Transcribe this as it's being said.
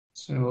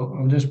So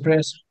I'll just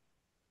press.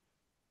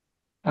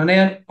 And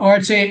then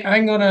Archie,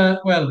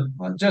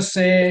 I'll just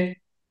say,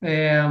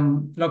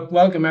 look,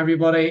 welcome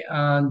everybody.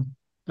 And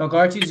look,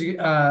 Archie's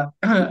a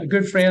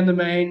good friend of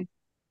mine,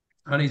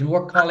 and he's a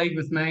work colleague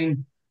with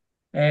mine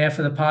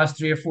for the past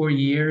 3 or 4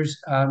 years.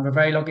 And we're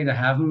very lucky to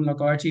have him.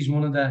 Look, Archie's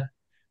one of the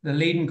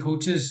leading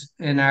coaches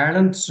in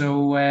Ireland.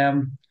 So,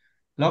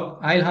 look,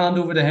 I'll hand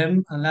over to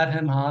him and let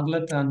him handle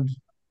it. And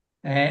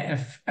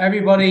if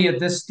everybody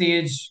at this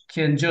stage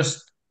can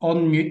just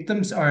unmute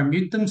them or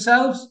mute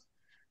themselves,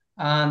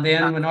 and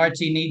then when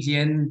Archie needs you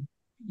in,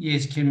 you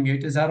can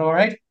mute. Is that all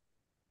right?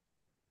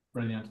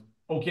 Brilliant.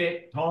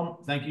 Okay, Tom,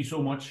 thank you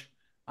so much.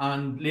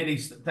 And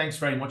ladies, thanks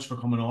very much for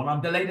coming on.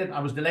 I'm delighted. I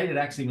was delighted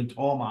actually when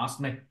Tom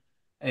asked me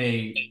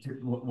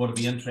would I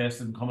be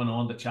interested in coming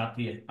on to chat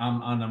to you.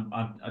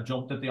 I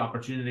jumped at the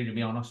opportunity, to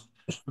be honest,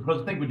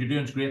 because I think what you're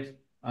doing is great.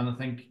 And I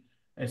think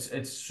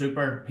it's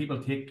super.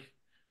 People take,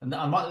 and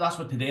that's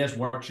what today's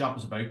workshop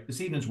is about.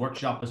 This evening's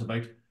workshop is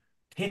about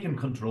taking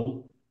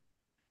control,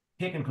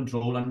 taking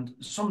control. And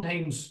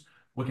sometimes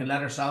we can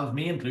let ourselves,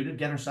 me included,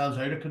 get ourselves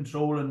out of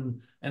control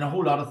and a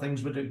whole lot of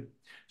things we do.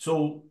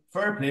 So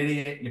fair play to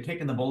you. You're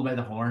taking the bull by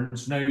the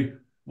horns. Now,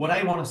 what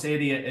I want to say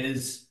to you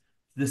is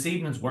this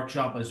evening's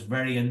workshop is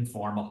very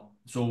informal.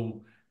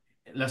 So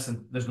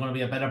listen, there's going to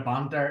be a bit of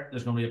banter.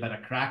 There's going to be a bit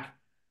of crack.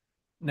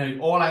 Now,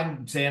 all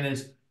I'm saying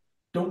is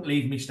don't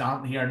leave me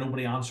standing here,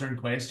 nobody answering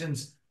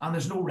questions. And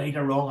there's no right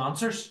or wrong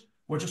answers.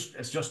 We're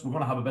going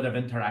to have a bit of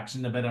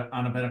interaction, a bit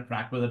of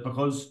crack with it,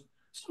 because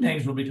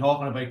sometimes we'll be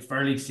talking about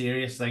fairly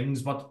serious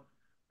things, but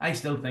I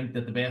still think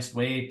that the best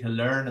way to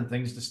learn and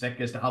things to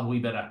stick is to have a wee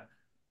bit of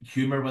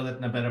humor with it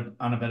and a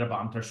bit of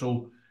banter.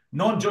 So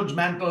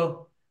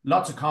non-judgmental,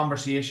 lots of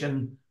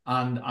conversation,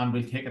 and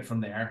we'll take it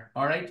from there.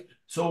 All right.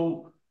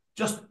 So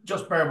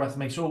just bear with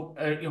me. So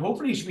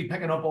hopefully you should be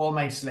picking up all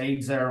my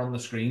slides there on the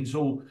screen.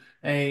 So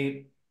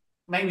my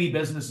wee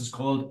business is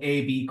called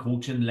AB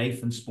Coaching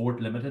Life and Sport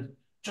Limited.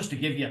 Just to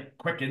give you a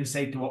quick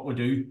insight to what we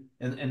do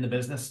in the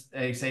business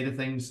side of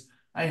things,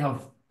 I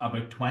have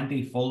about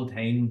 20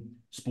 full-time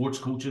sports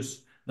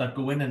coaches that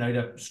go in and out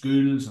of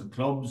schools and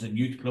clubs and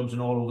youth clubs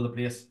and all over the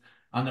place.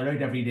 And they're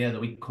out every day of the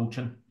week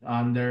coaching.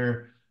 And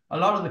a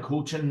lot of the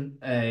coaching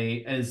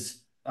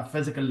is a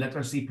physical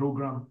literacy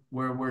program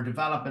where we're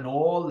developing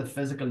all the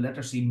physical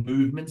literacy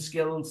movement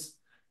skills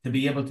to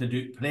be able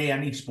to play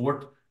any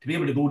sport, to be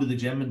able to go to the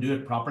gym and do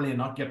it properly and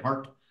not get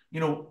hurt. You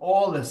know,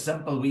 all the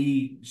simple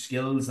wee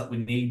skills that we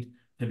need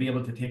to be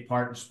able to take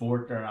part in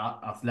sport or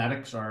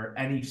athletics or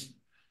any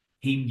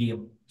team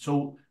game.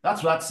 So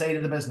that's that side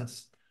of the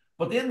business.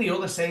 But then the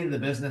other side of the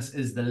business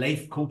is the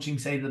life coaching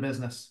side of the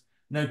business.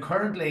 Now,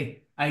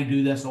 currently, I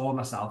do this all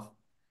myself.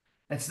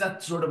 It's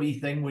that sort of wee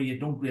thing where you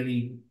don't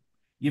really,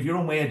 you have your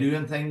own way of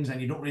doing things and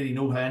you don't really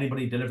know how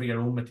anybody deliver your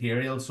own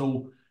material.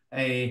 So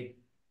I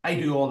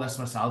do all this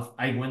myself.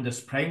 I go into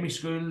primary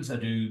schools, I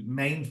do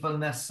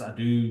mindfulness, I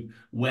do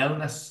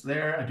wellness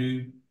there, I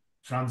do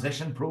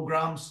transition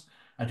programs,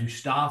 I do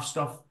staff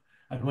stuff.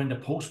 I go into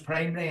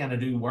post-primary and I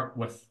do work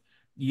with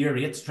year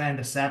eights trying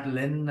to settle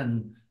in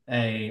and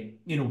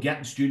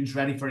getting students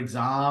ready for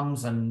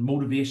exams and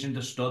motivation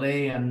to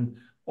study. And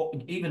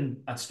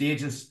even at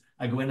stages,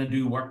 I go in and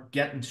do work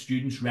getting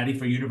students ready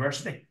for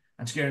university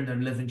and scaring the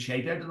living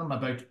shite out of them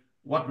about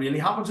what really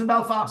happens in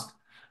Belfast.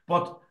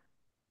 But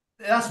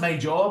that's my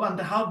job, and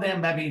to have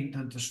them maybe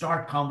to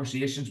start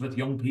conversations with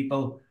young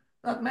people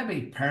that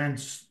maybe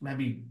parents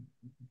maybe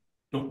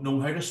don't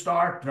know how to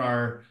start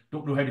or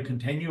don't know how to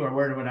continue or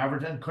whatever,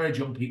 to encourage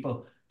young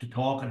people to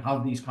talk and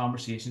have these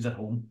conversations at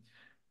home.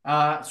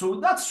 So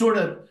that's sort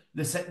of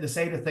the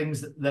side of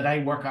things that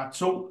I work at.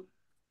 So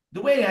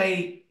the way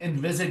I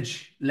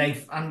envisage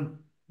life and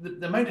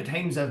the amount of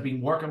times I've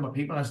been working with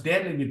people, and it's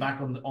deadly to be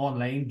back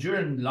online.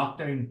 During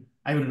lockdown,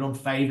 I would have done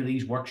 5 of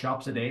these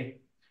workshops a day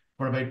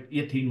for about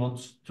 18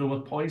 months. So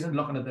with poison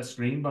looking at this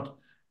screen, but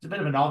it's a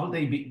bit of a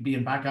novelty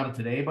being back at it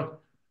today.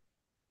 But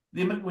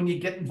when you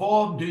get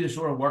involved and do the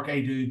sort of work I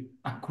do,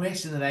 a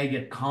question that I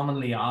get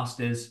commonly asked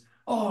is,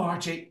 "Oh,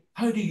 Archie,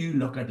 how do you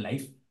look at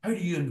life? How do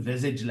you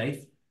envisage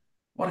life?"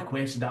 What a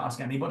question to ask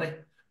anybody.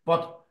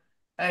 But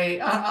I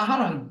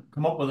had to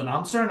come up with an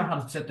answer and I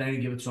had to sit down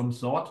and give it some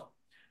thought.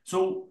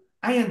 So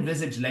I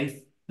envisage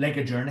life like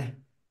a journey.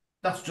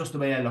 That's just the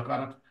way I look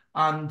at it.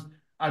 And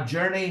a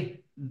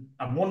journey,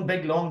 one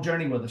big long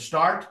journey with a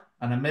start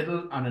and a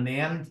middle and an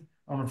end.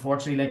 And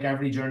unfortunately, like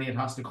every journey, it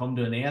has to come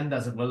to an end,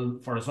 as it will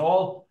for us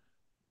all.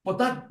 But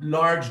that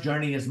large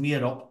journey is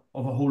made up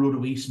of a whole load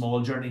of wee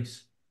small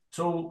journeys.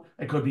 So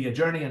it could be a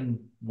journey in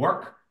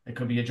work, it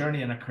could be a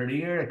journey in a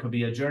career, it could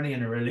be a journey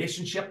in a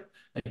relationship,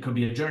 it could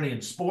be a journey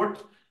in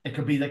sport, it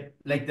could be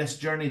like this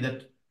journey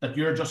that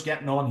you're just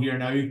getting on here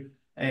now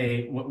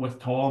with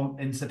Tom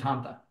in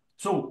Satanta.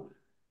 So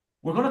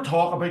we're going to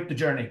talk about the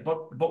journey,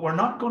 but we're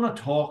not going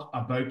to talk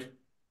about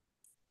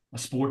a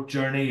sport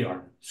journey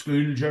or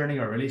school journey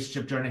or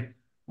relationship journey.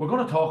 We're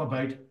going to talk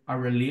about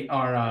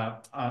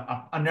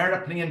an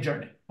airplane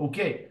journey.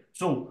 Okay,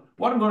 so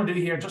what I'm going to do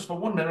here, just for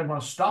 1 minute, I'm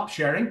going to stop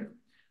sharing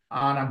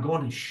and I'm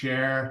going to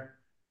share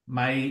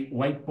my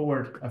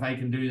whiteboard if I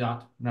can do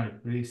that. Now,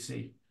 please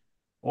see.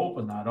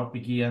 Open that up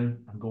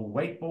again and go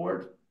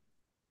whiteboard.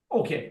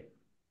 Okay.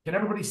 Can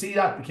everybody see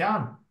that? They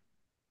can.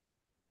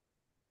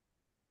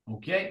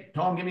 Okay.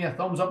 Tom, give me a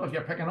thumbs up if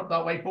you're picking up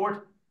that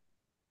whiteboard.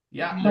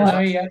 Yeah, there's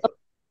that. Yeah.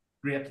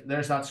 Great.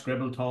 There's that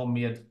scribble Tom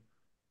made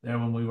there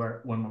when we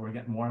were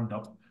getting warmed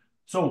up.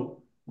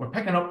 So we're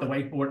picking up the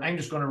whiteboard. I'm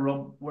just going to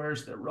rub.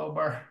 Where's the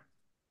rubber?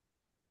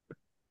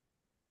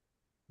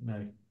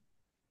 No.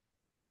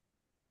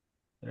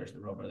 There's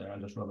the rubber there. I'll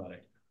just rub that out.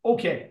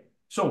 Okay.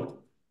 So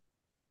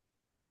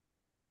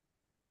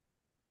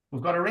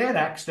we've got a red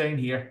X down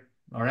here.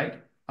 All right.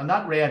 And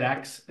that red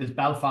X is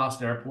Belfast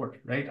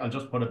Airport, right? I'll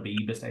just put a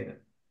B beside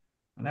it.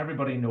 And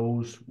everybody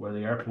knows where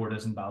the airport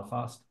is in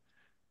Belfast.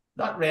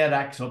 That red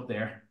X up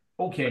there.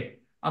 Okay.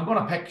 I'm going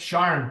to pick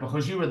Sharon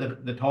because you were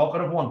the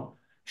talkative one.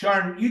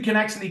 Sharon, you can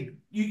actually,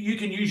 you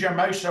can use your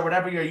mouse or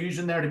whatever you're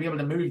using there to be able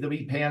to move the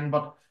wee pen.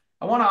 But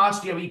I want to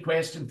ask you a wee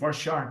question first,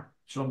 Sharon.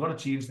 So I'm going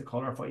to change the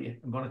color for you.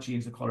 I'm going to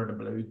change the color to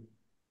blue.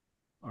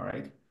 All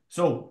right.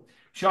 So,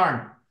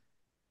 Sharon,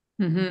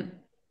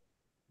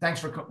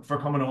 thanks for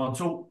coming on.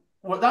 So,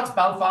 well, that's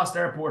Belfast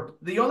Airport.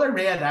 The other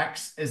red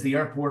X is the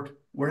airport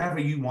wherever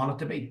you want it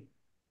to be.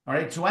 All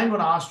right. So I'm going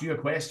to ask you a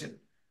question.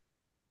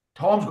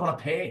 Tom's going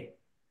to pay.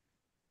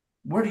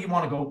 Where do you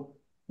want to go?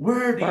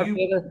 Where do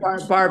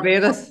Barbados,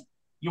 Barbados.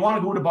 You want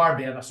to go to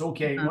Barbados?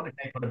 Okay. What if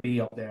I put a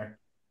B up there?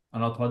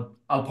 And I'll put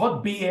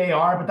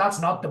BAR, but that's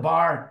not the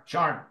bar,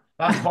 Sharon.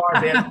 That's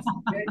Barbados.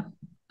 Okay?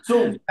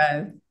 So,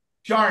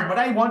 Sharon, what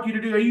I want you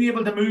to do, are you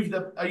able to move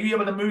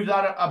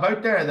that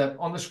about there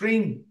on the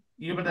screen?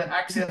 Are you able to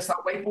access that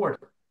whiteboard?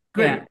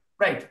 Great. Yeah.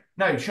 Right.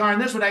 Now, Sharon,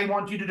 this is what I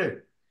want you to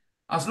do.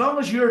 As long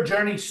as your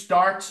journey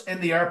starts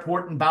in the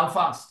airport in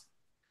Belfast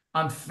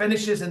and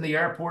finishes in the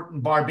airport in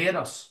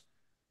Barbados,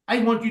 I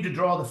want you to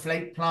draw the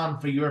flight plan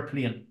for your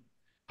plane.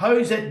 How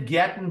is it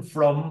getting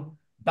from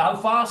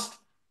Belfast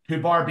to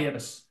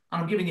Barbados?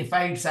 And I'm giving you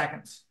 5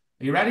 seconds.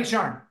 Are you ready,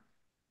 Sharon?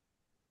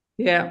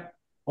 Yeah.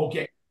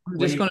 Okay. I'm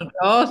just going to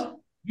draw it.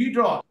 You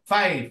draw it.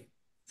 5,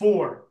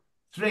 4,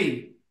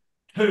 3,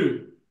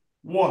 2,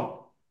 1.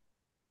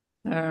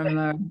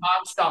 And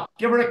stop.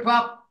 Give her a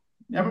clap.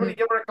 Everybody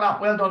give her a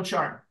clap. Well done,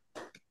 Sharon.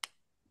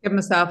 Give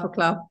myself a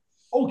clap.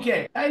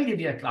 Okay, I'll give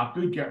you a clap.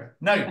 Good girl.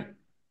 Now,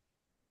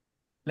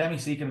 let me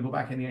see. Can I go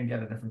back in here and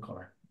get a different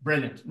color?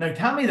 Brilliant. Now,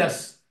 tell me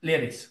this,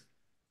 ladies.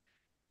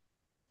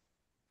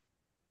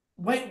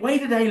 Why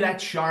did I let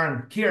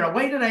Sharon, Ciara,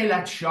 why did I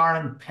let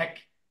Sharon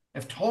pick,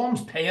 if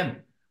Tom's paying,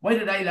 why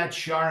did I let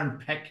Sharon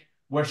pick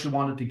where she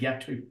wanted to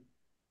get to?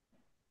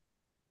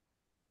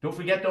 Don't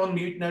forget to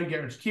unmute now,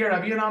 girls. Ciara,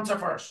 have you an answer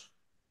first?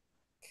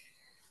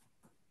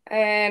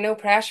 No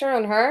pressure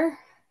on her.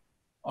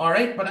 All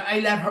right, but I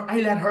let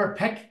her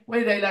pick. Why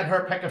did I let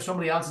her pick if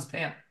somebody else is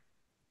paying?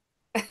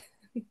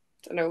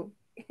 Don't know.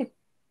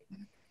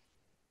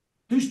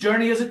 Whose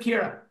journey is it,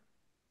 Ciara?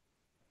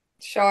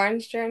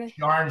 Sharon's journey.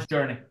 Sharon's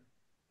journey.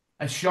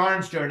 It's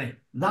Sharon's journey.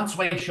 That's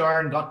why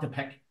Sharon got to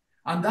pick.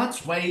 And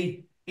that's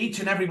why each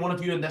and every one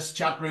of you in this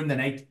chat room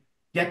tonight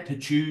get to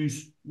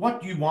choose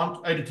what you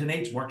want out of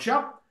tonight's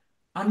workshop.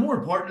 And more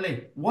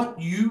importantly,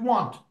 what you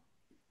want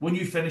when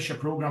you finish a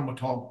program with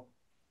Tom.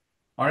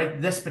 All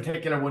right, this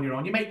particular one you're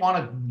on. You might want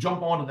to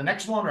jump on to the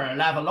next one or a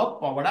level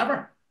up or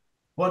whatever.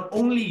 But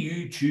only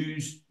you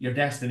choose your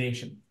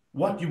destination,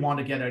 what you want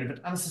to get out of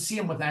it. And it's the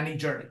same with any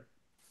journey.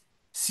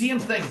 Same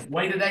thing.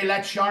 Why did I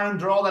let Sharon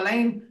draw the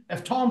line?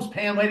 If Tom's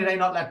paying, why did I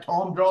not let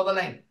Tom draw the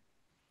line?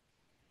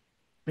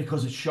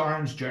 Because it's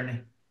Sharon's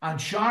journey.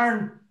 And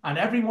Sharon and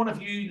every one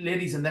of you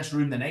ladies in this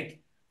room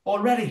tonight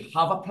already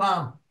have a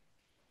plan.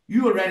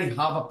 You already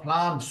have a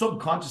plan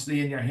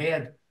subconsciously in your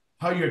head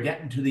how you're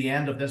getting to the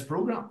end of this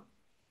program.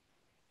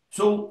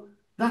 So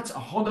that's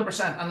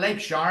 100%. And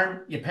like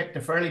Sharon, you picked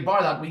a fairly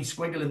bar, that wee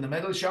squiggle in the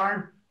middle,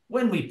 Sharon.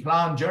 When we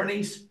plan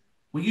journeys,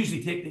 we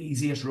usually take the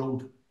easiest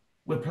road.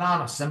 We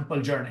plan a simple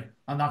journey,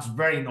 and that's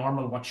very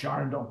normal what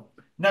Sharon done.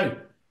 Now,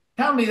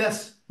 tell me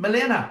this,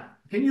 Milena,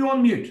 can you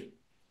unmute?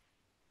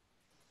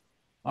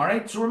 All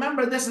right, so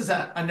remember this is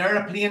an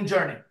airplane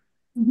journey.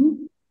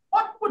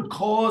 What would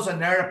cause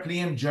an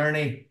airplane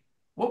journey?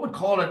 What would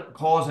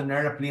cause an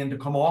airplane to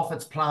come off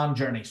its planned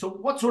journey? So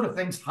what sort of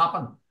things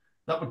happen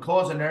that would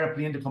cause an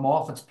airplane to come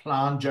off its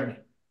planned journey?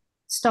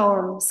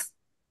 Storms.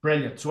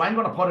 Brilliant. So I'm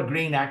going to put a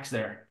green X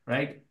there,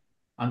 right?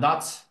 And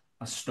that's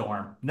a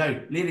storm. Now,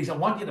 ladies, I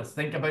want you to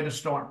think about a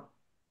storm.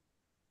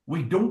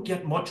 We don't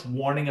get much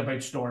warning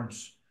about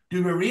storms.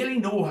 Do we really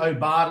know how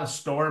bad a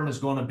storm is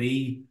going to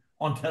be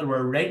until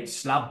we're right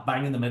slap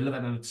bang in the middle of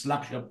it and it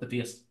slaps you up the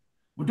face?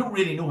 We don't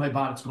really know how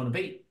bad it's going to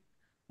be.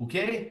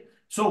 Okay?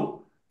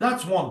 So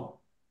that's one.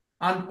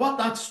 And what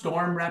that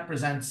storm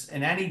represents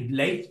in any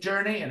life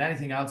journey and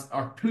anything else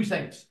are two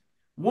things.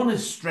 One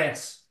is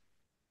stress.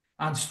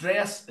 And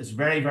stress is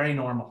very, very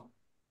normal.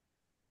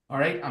 All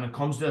right? And it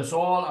comes to us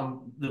all.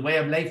 And the way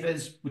of life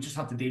is we just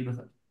have to deal with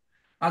it.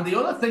 And the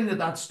other thing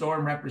that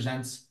storm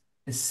represents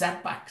is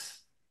setbacks.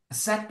 A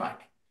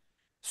setback.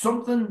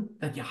 Something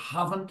that you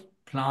haven't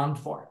planned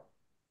for.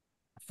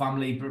 A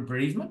family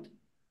bereavement.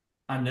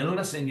 an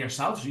illness in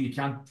yourself, so you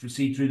can't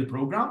proceed through the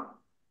program.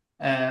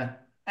 And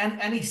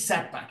any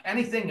setback,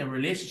 anything, a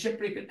relationship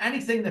break,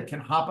 anything that can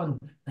happen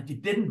that you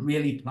didn't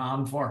really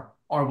plan for,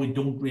 or we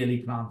don't really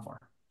plan for.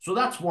 So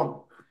that's one.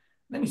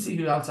 Let me see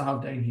who else I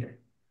have down here.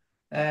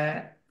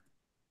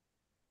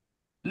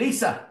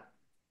 Lisa,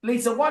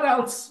 what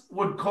else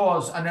would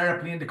cause an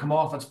airplane to come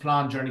off its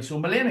planned journey? So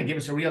Milena gave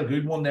us a real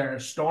good one there, a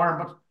storm,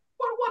 but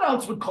what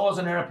else would cause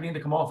an airplane to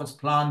come off its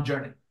planned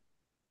journey?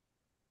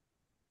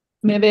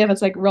 Maybe if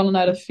it's like running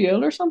out of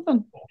fuel or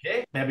something.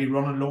 Okay, maybe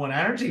running low on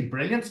energy.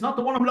 Brilliant. It's not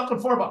the one I'm looking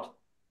for, but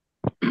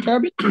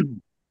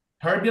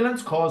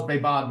turbulence caused by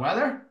bad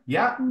weather.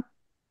 Yeah.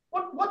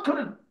 What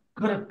could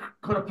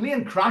a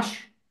plane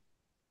crash?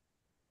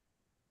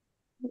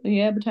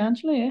 Yeah,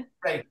 potentially,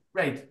 yeah.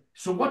 Right.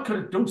 So what could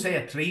it, don't say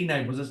a tree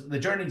now, because the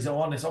journey's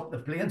on, it's up, the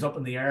plane's up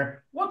in the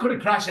air. What could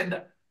it crash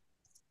into?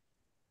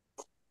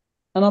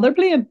 Another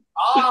plane.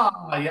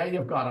 Ah, yeah,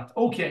 you've got it.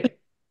 Okay.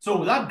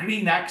 So that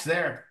green X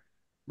there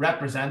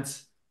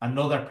represents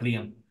another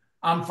plane.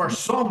 And for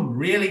some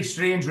really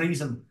strange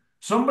reason,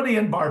 somebody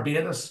in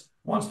Barbados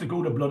wants to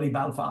go to bloody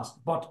Belfast,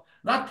 but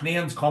that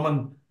plane's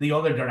coming the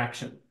other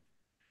direction.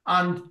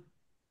 And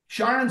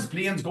Sharon's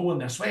plane's going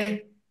this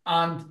way,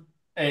 and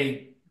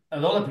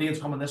another plane's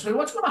coming this way.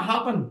 What's going to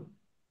happen,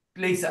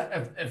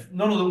 Lisa, if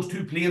none of those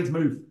two planes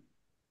move?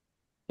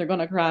 They're going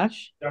to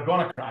crash. They're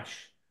going to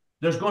crash.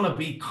 There's going to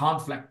be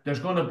conflict. There's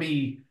going to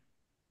be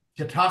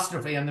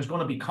catastrophe, and there's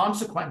going to be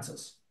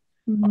consequences.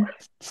 Mm-hmm. All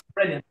right?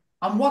 Brilliant.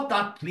 And what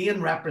that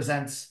plane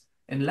represents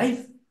in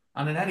life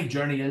and in any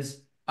journey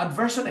is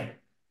adversity.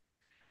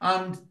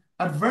 And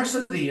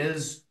adversity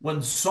is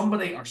when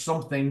somebody or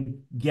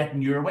something get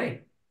in your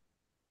way.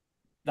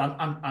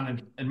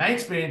 And in my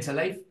experience of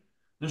life,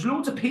 there's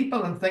loads of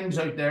people and things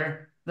out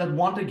there that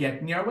want to get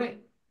in your way.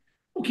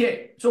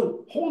 Okay,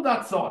 so hold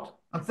that thought.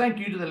 And thank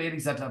you to the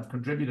ladies that have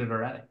contributed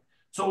already.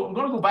 So I'm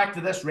going to go back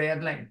to this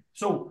red line.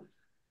 So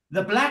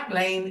the black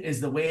line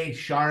is the way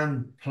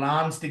Sharon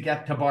plans to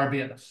get to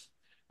Barbados.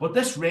 But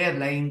this red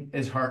line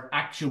is her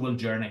actual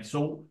journey.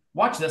 So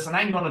watch this, and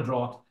I'm going to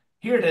draw it.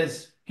 Here it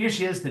is. Here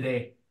she is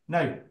today.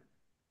 Now,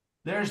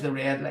 there's the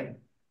red line.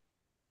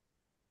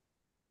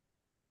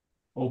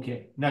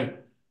 Okay, now,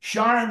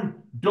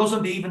 Sharon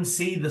doesn't even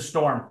see the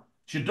storm.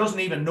 She doesn't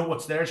even know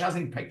it's there. She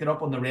hasn't even picked it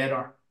up on the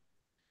radar.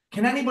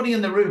 Can anybody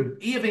in the room,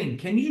 Evie,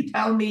 can you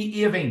tell me,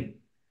 Evie,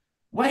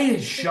 why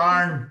is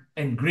Sharon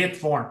in great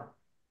form?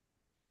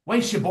 Why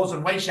is she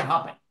buzzing? Why is she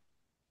happy?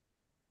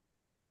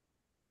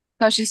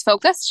 Because she's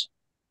focused.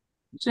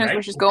 She knows Right,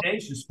 where she's going. okay,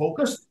 she's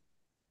focused.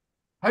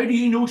 How do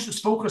you know she's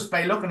focused?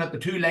 By looking at the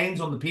two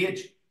lines on the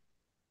page.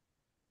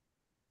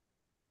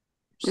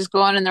 She's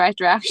going in the right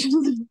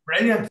direction.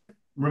 Brilliant.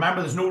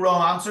 Remember, there's no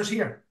wrong answers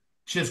here.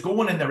 She's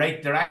going in the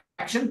right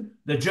direction.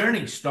 The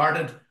journey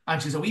started,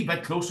 and she's a wee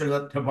bit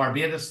closer to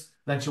Barbados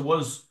than she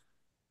was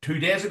 2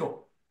 days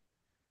ago.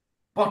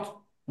 But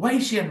why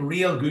is she in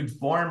real good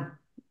form?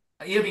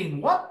 Evie,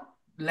 what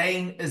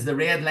line is the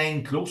red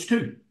line close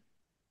to?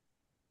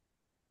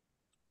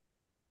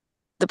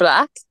 The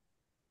black.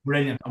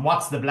 Brilliant. And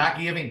what's the black,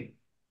 Evie?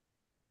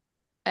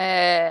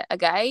 A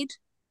guide.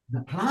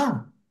 The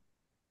plan.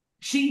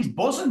 She's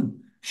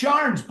buzzing.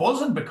 Sharon's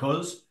buzzing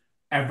because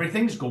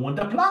everything's going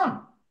to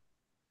plan.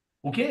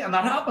 Okay, and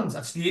that happens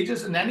at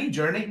stages in any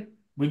journey.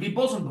 We'll be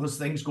buzzing because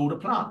things go to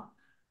plan.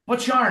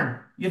 But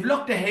Sharon, you've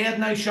looked ahead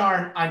now,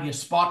 Sharon, and you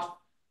spot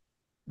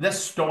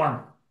this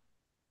storm.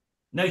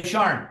 Now,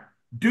 Sharon,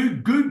 do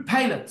good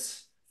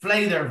pilots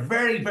fly their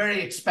very,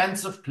 very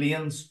expensive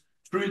planes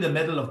through the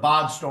middle of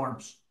bad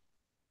storms?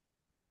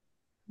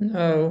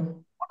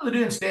 No. What do they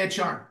do instead,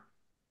 Sharon?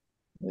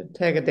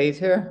 Take a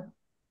detour.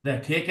 They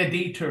take a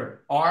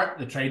detour, or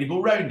they try to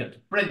go round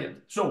it.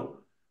 Brilliant. So,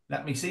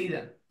 let me see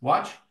then.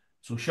 Watch.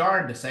 So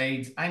Sharon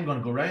decides, I'm going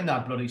to go round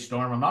that bloody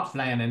storm. I'm not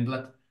flying into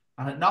it.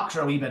 And it knocks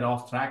her a wee bit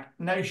off track.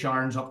 Now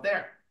Sharon's up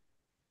there.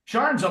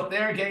 Sharon's up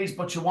there, guys,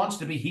 but she wants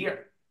to be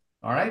here.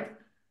 All right?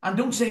 And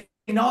don't say,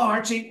 no,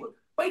 Archie,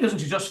 why doesn't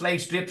she just fly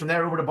straight from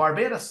there over to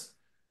Barbados?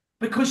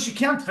 Because she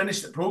can't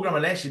finish the program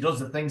unless she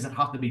does the things that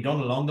have to be done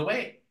along the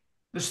way.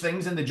 There's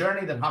things in the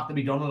journey that have to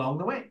be done along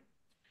the way.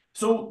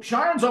 So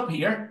Sharon's up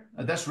here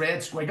at this red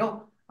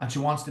squiggle, and she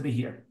wants to be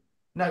here.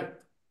 Now,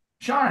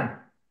 Sharon,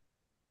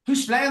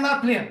 who's flying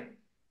that plane?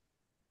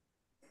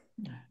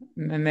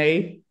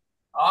 Me.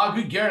 Ah,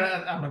 good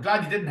girl. I'm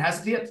glad you didn't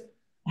hesitate.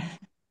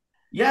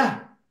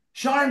 Yeah,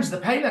 Sharon's the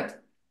pilot.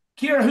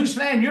 Kira, who's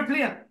flying your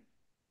plane?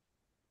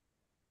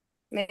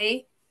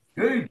 Me.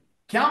 Good.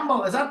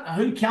 Campbell, is that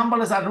who?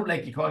 Campbell is that? I don't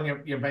like you calling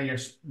your by your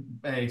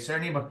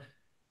surname, but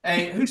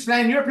who's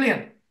flying your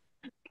plane?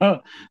 Oh,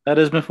 that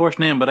is my first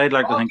name, but I'd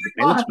like to think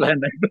the pilot's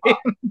flying my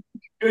plane.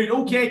 Good.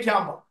 Okay,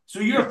 Campbell. So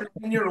you're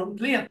flying your own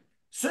plane.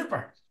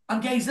 Super.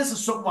 And guys, this is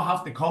something we'll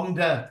have to come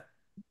to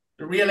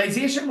the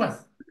realization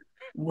with.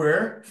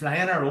 We're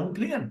flying our own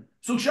plane.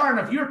 So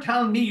Sharon, if you're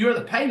telling me you're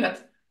the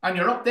pilot and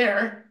you're up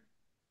there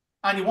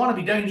and you want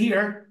to be down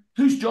here,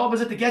 whose job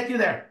is it to get you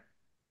there?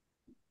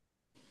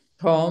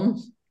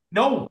 Tom's.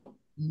 No.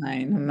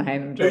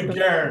 Mine. Good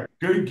girl.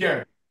 Good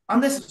girl.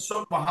 And this is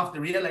something we have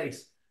to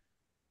realise,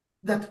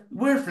 that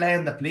we're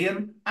flying the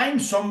plane. I'm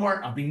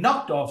somewhere, I've been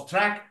knocked off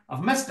track,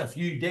 I've missed a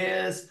few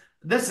days,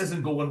 this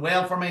isn't going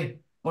well for me,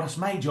 but it's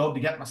my job to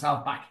get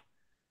myself back.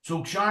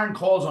 So Sharon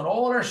calls on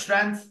all her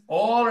strength,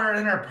 all her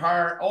inner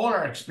power, all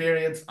her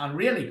experience, and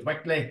really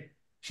quickly,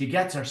 she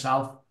gets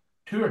herself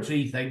 2 or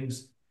 3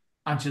 things,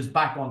 and she's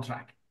back on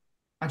track.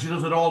 And she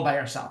does it all by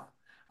herself.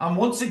 And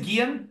once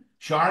again,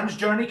 Sharon's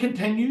journey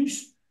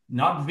continues,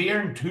 not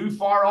veering too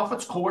far off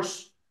its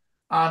course,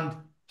 and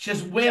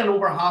she's well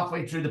over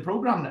halfway through the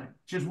program now.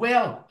 She's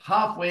well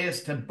halfway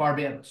to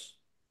Barbados.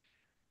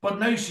 But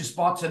now she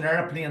spots an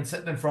airplane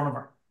sitting in front of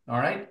her, all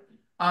right?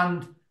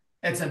 And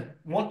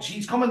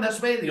she's coming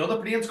this way, the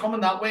other plane's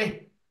coming that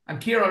way.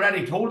 And Keir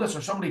already told us,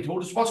 or somebody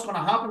told us, what's going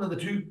to happen if the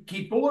two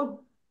keep going?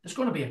 There's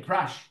going to be a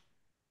crash.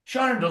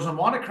 Sharon doesn't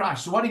want to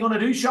crash. So what are you going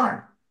to do,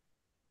 Sharon?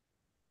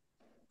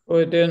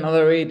 We'll do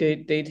another wee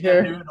date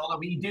here. Do another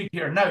wee date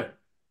here. Now,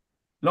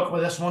 look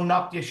where this one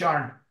knocked you,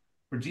 Sharon.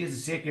 For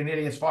Jesus' sake, you're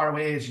nearly as far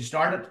away as you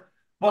started.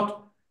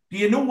 But do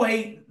you know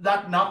why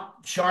that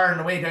knocked Sharon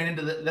away down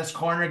into this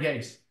corner,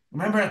 guys?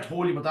 Remember I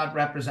told you what that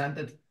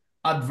represented?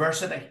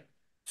 Adversity.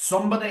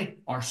 Somebody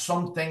or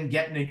something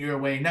getting in your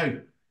way. Now,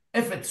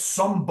 if it's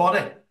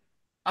somebody,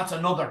 that's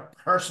another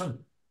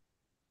person.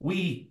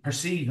 We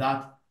perceive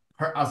that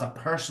as a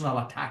personal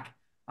attack.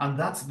 And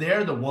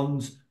they're the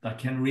ones that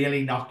can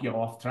really knock you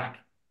off track.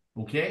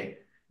 Okay?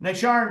 Now,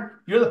 Sharon,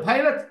 you're the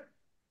pilot.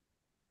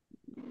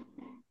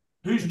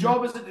 Whose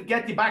job is it to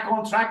get you back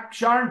on track,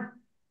 Sharon?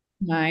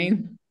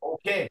 Mine.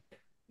 Okay.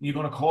 You're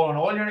going to call on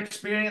all your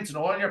experience and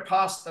all your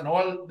past and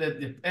all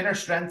the inner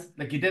strength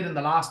like you did in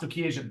the last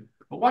occasion.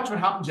 But watch what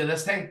happens to you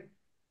this time.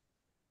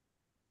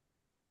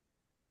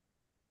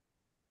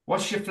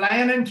 What's she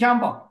flying in,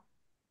 Campbell?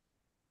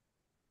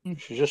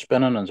 She's just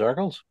spinning in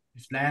circles.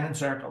 She's flying in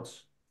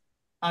circles.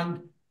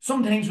 And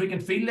sometimes we can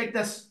feel like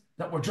this,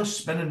 that we're just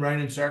spinning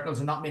round in circles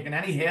and not making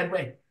any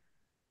headway.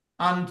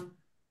 And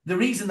the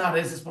reason that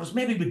is because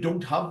maybe we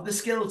don't have the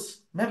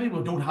skills. Maybe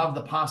we don't have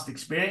the past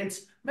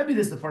experience. Maybe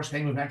this is the first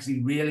time we've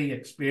actually really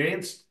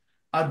experienced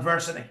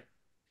adversity.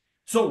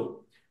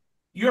 So,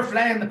 you're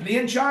flying the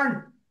plane,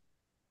 Sharon.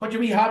 Put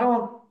your wee hat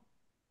on.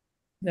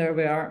 There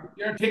we are.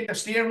 You're take the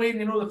steering wheel,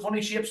 you know, the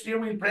funny shaped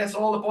steering wheel, press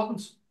all the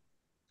buttons.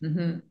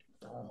 Mm-hmm.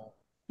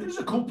 Who's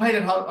a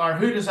co-pilot have, or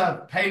who does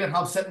a pilot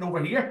have sitting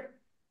over here?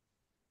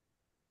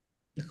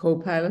 The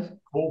co-pilot.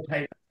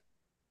 Co-pilot.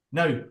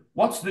 Now,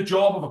 what's the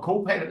job of a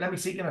co-pilot? Let me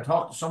see, can I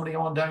talk to somebody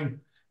on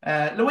down?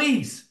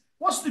 Louise,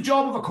 what's the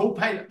job of a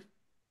co-pilot?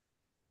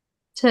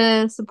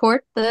 To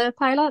support the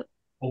pilot.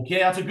 Okay,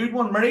 that's a good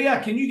one. Maria,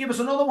 can you give us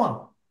another one?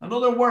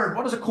 Another word.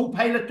 What does a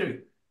co-pilot do?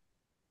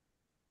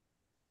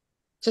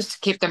 Just to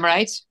keep them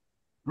right.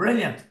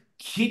 Brilliant.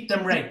 Keep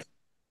them right.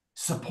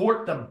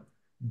 Support them.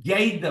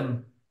 Guide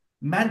them.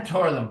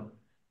 Mentor them.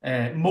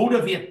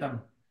 Motivate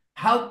them.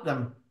 Help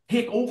them.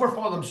 Take over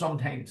for them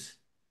sometimes.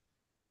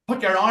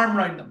 Put your arm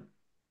around them.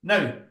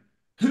 Now,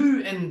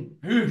 who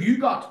have you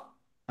got?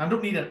 I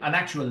don't need an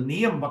actual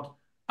name, but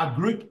a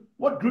group.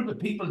 What group of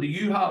people do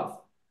you have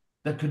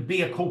that could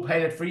be a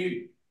co-pilot for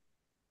you?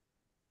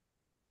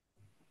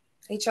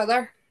 Each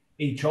other.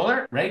 Each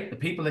other, right? The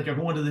people that you're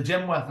going to the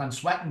gym with and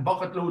sweating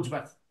bucket loads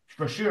with,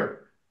 for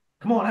sure.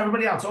 Come on,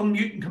 everybody else,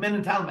 unmute and come in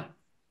and tell me.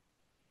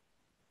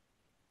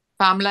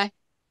 Family.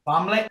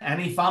 Family?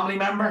 Any family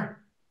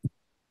member?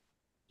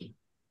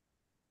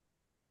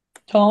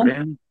 Tom?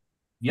 Friend.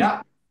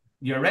 Yeah,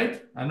 you're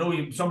right. I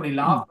know somebody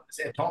laughed when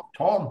I said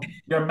Tom.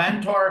 Your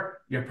mentor,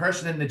 your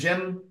person in the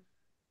gym,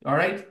 all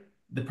right?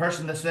 The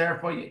person that's there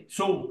for you.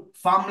 So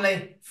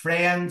family,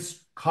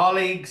 friends,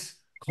 colleagues,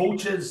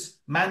 coaches,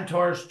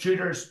 mentors,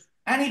 tutors,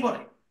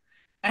 anybody.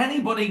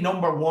 Anybody,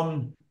 number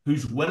one,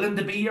 who's willing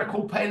to be your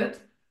co-pilot.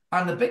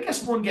 And the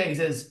biggest one, guys,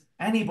 is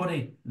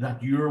anybody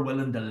that you're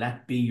willing to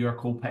let be your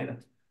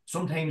co-pilot.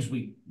 Sometimes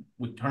we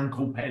turn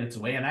co-pilots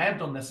away, and I have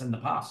done this in the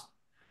past.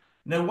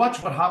 Now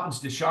watch what happens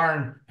to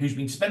Sharon, who's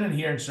been spinning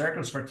here in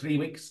circles for 3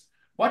 weeks.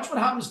 Watch what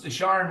happens to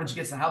Sharon when she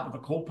gets the help of a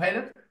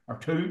co-pilot, or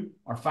 2,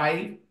 or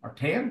 5, or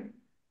 10.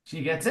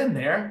 She gets in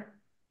there,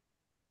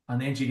 and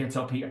then she gets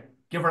up here.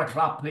 Give her a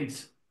clap,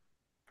 please.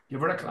 Give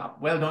her a clap.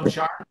 Well done,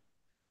 Sharon.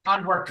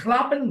 And we're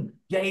clapping,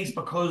 guys,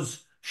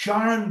 because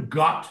Sharon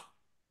got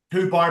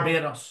to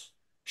Barbados.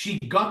 She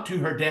got to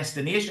her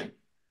destination.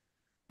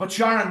 But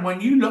Sharon, when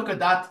you look at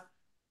that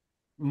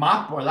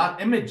map or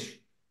that image,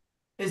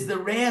 is the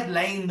red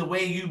line the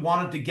way you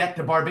wanted to get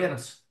to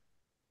Barbados?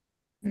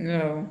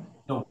 No.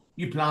 No,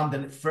 you planned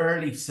a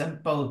fairly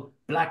simple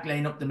black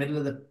line up the middle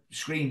of the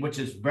screen, which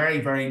is very,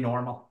 very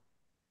normal.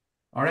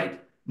 All right.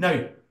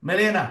 Now,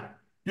 Milena,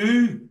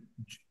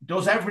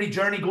 does every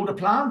journey go to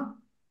plan?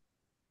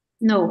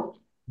 No.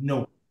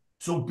 No.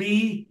 So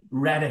be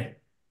ready.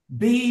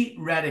 Be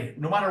ready.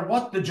 No matter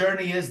what the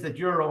journey is that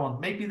you're on.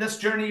 Maybe this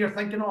journey you're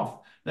thinking of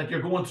that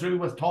you're going through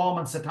with Tom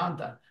and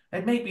Satanta.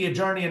 It might be a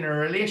journey in a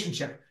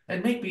relationship.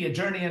 It might be a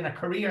journey in a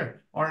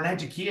career or an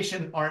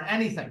education or in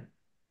anything.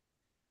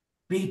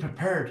 Be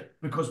prepared,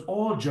 because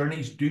all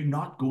journeys do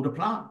not go to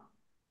plan.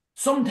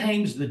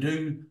 Sometimes they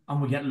do,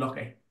 and we get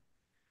lucky.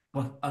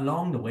 But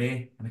along the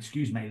way, and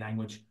excuse my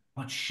language,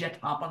 but shit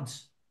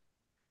happens.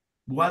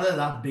 Whether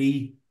that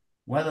be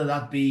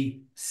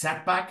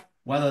setback,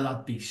 whether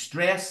that be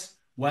stress,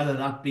 whether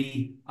that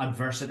be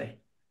adversity.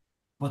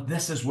 But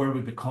this is where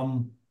we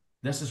become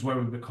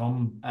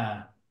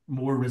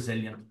more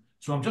resilient.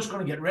 So I'm just going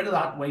to get rid of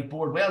that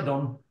whiteboard. Well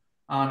done.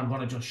 And I'm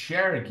going to just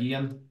share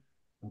again.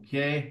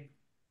 Okay.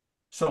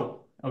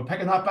 So I'm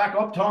picking that back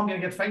up. Tom,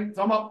 going to get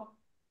thumb up?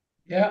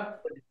 Yeah.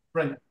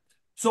 Brilliant.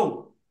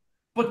 So,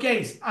 but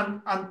guys,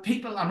 and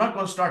people, I'm not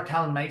going to start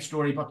telling my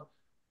story, but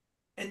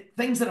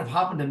things that have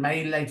happened in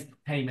my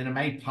lifetime and in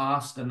my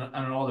past and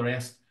all the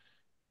rest,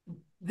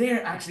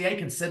 they're actually, I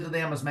consider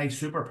them as my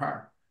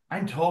superpower.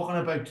 I'm talking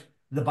about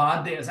the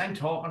bad days. I'm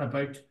talking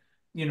about,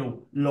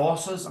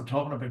 losses. I'm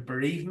talking about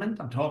bereavement.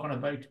 I'm talking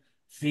about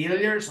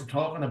failures. I'm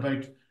talking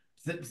about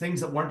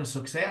things that weren't a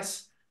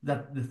success,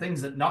 that the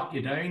things that knock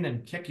you down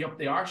and kick you up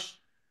the arse.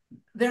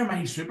 They're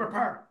my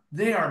superpower.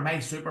 They are my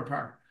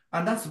superpower.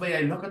 And that's the way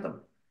I look at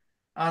them.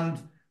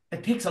 And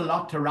it takes a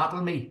lot to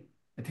rattle me.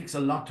 It takes a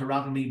lot to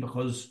rattle me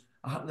because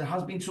there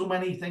has been so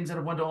many things that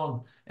have went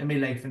on in my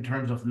life in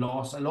terms of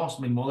loss. I lost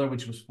my mother,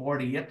 which was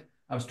 48.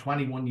 I was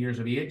 21 years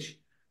of age,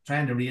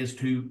 trying to raise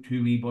two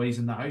wee boys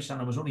in the house,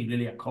 and I was only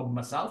really a cub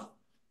myself.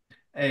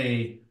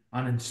 And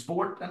in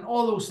sport and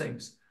all those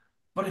things.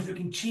 But if we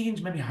can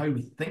change maybe how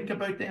we think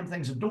about them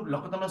things and don't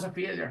look at them as a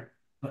failure,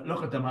 but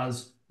look at them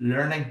as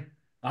learning,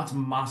 that's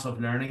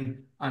massive learning,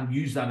 and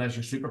use that as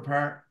your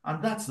superpower.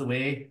 And that's the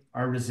way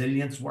our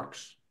resilience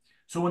works.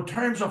 So in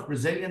terms of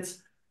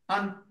resilience,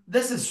 and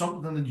this is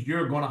something that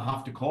you're going to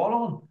have to call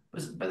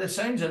on, by the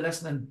sounds of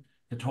listening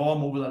to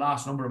Tom over the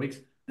last number of weeks,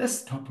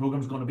 this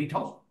program is going to be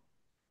tough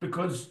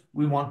because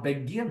we want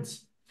big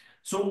gains.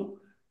 So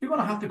you're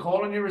going to have to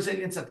call on your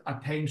resilience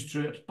at times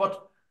through it.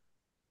 But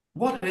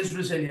what is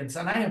resilience?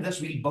 And I have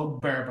this real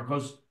bugbear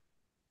because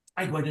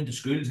I go out into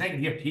schools and I can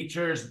hear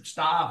teachers and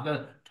staff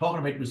talking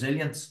about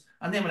resilience.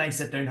 And then when I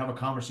sit down and have a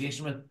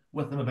conversation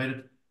with them about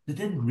it, they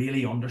didn't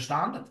really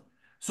understand it.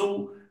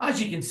 So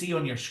as you can see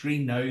on your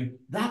screen now,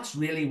 that's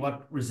really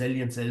what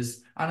resilience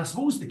is. And I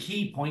suppose the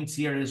key points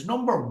here is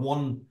number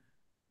one,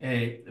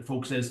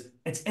 folks, is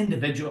it's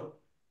individual.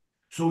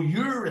 So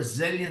your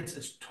resilience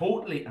is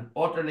totally and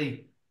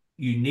utterly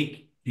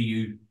unique to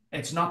you.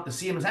 It's not the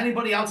same as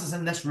anybody else's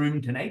in this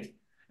room tonight.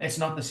 It's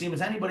not the same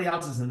as anybody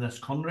else's in this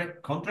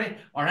country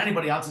or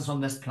anybody else's on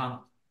this planet.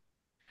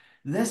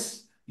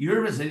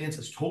 Your resilience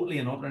is totally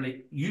and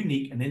utterly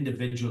unique and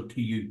individual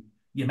to you.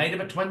 You might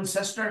have a twin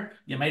sister,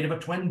 you might have a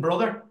twin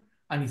brother,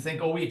 and you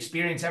think, oh, we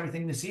experience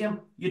everything the same.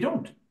 You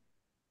don't.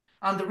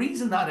 And the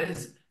reason that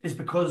is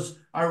because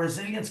our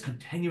resilience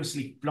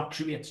continuously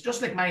fluctuates,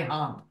 just like my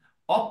hand,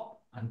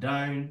 up and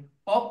down,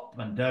 all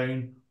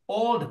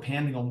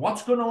depending on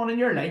what's going on in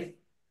your life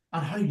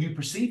and how you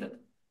perceive it.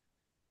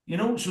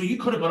 So you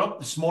could have got up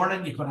this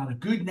morning, you could have had a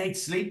good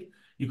night's sleep,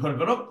 you could have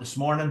got up this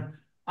morning,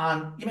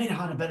 and you might have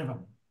had a bit of a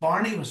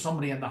barney with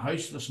somebody in the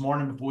house this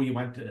morning before you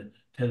went to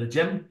the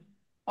gym.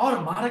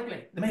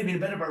 Automatically, there may have been a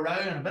bit of a row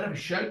and a bit of a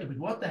shout about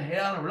what the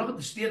hell, and look at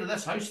the state of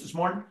this house this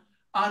morning,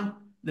 and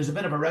there's a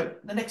bit of a row.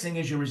 The next thing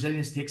is your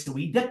resilience takes a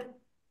wee dip.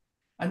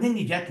 And then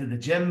you get to the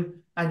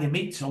gym and you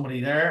meet somebody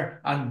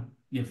there and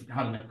you've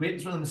had an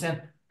acquaintance with them and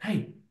saying,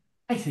 hey,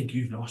 I think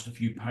you've lost a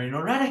few pounds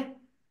already.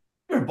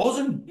 You're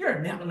buzzing. You're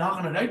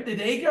knocking it out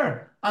today,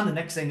 girl. And the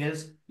next thing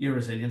is your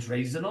resilience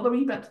rises another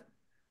wee bit.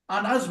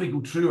 And as we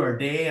go through our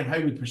day and how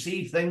we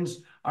perceive things,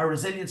 our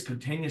resilience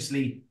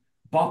continuously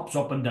bops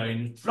up and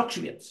down, it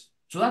fluctuates.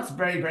 So that's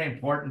very, very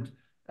important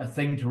a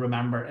thing to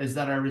remember is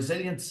that our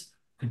resilience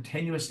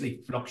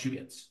continuously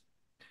fluctuates.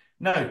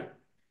 Now,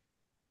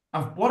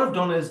 what I've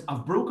done is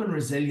I've broken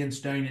resilience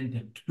down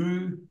into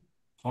two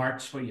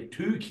parts for you,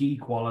 two key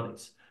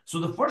qualities. So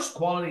the first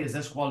quality is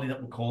this quality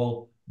that we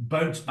call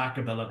bounce back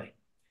ability.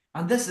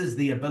 And this is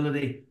the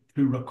ability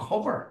to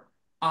recover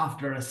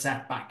after a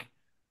setback,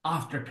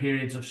 after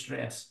periods of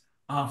stress,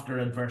 after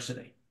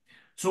adversity.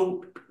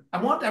 So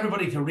I want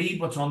everybody to read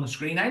what's on the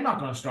screen. I'm not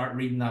going to start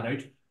reading that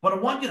out, but I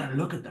want you to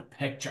look at the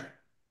picture.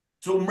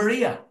 So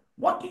Maria,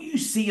 what do you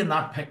see in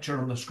that picture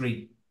on the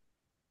screen?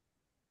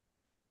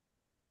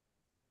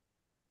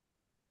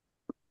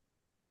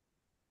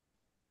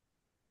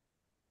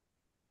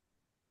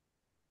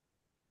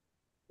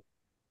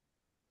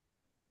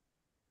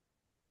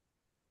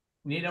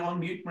 Need to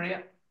unmute,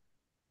 Maria.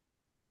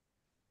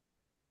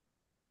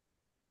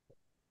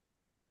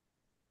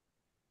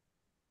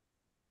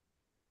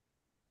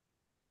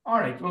 All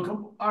right,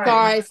 welcome. All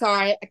right.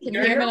 Sorry. Can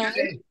you hear me now?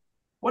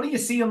 What do you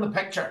see on the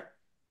picture?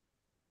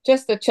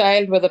 Just a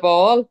child with a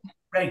ball.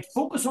 Right,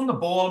 focus on the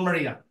ball,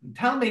 Maria.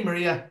 Tell me,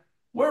 Maria,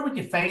 where would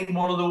you find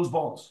one of those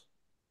balls?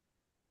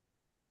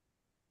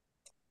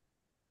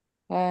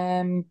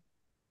 In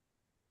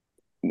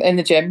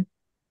the gym.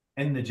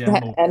 In the gym.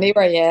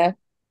 Anywhere, yeah.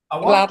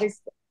 What?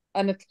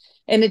 In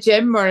a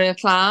gym or in a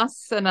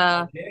class, in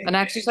an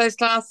exercise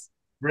class.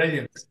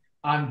 Brilliant.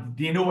 And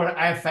do you know where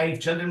I have 5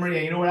 children,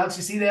 Maria? You know where else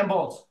you see them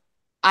balls?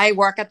 I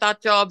work at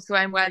that job, so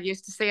I'm well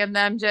used to seeing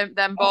them, Jim,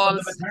 them Oh, the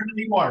balls.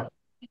 maternity ward.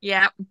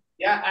 Yeah.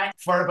 Yeah,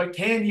 for about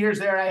 10 years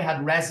there, I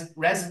had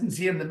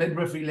residency in the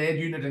midwifery lead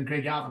unit in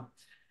Craigavon.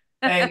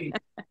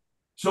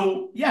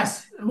 So,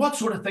 yes, what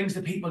sort of things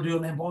do people do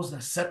on them balls? They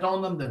sit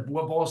on them, the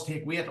balls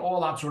take weight,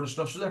 all that sort of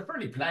stuff. So they're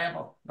fairly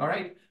pliable, all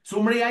right?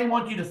 So, Maria, I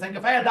want you to think,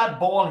 if I had that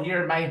ball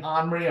here in my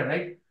hand, Maria,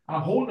 right? And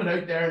I'm holding it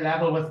out there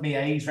level with my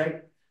eyes,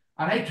 right?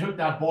 And I took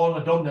that ball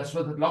and I done this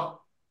with it, look,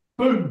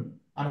 boom,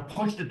 and I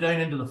pushed it down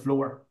into the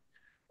floor.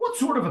 What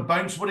sort of a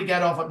bounce would I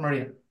get off it,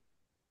 Maria?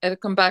 It'll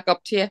come back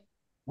up to you.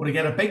 Would I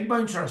get a big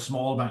bounce or a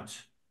small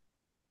bounce?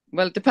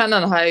 Well,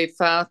 depending on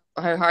how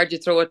hard you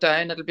throw it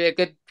down, it'll be a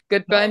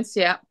good bounce,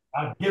 yeah.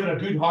 I'll give it a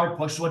good hard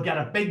push so I'll get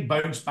a big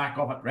bounce back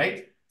of it,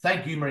 right?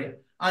 Thank you, Maria.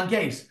 And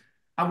guys,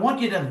 I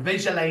want you to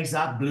visualize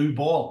that blue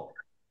ball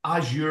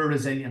as your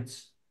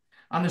resilience.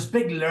 And there's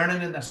big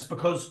learning in this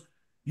because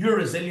your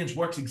resilience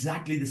works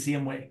exactly the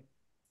same way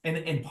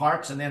in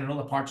parts and then in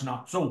other parts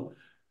not. So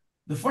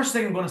the first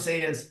thing I'm going to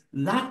say is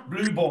that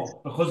blue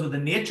ball, because of the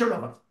nature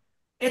of it,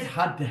 it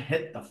had to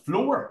hit the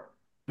floor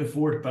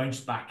before it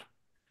bounced back.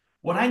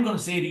 What I'm going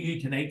to say to you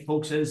tonight,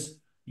 folks, is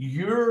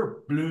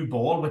your blue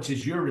ball, which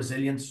is your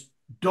resilience,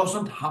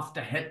 doesn't have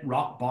to hit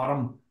rock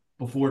bottom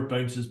before it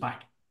bounces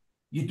back.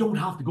 You don't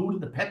have to go to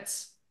the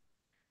pits.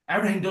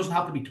 Everything doesn't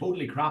have to be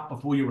totally crap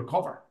before you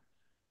recover.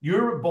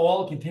 Your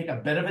ball can take a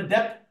bit of a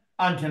dip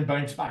and can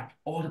bounce back,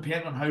 all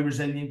depending on how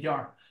resilient you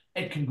are.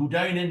 It can go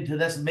down into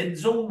this mid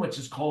zone, which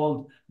is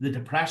called the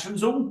depression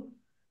zone.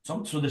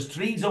 So there's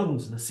 3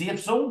 zones: the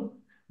safe zone,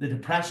 the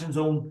depression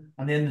zone,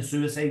 and then the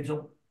suicide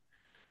zone.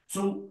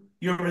 So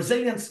your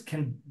resilience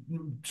can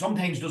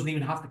sometimes doesn't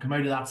even have to come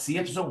out of that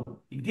safe zone.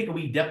 You can take a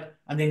wee dip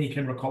and then you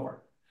can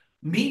recover.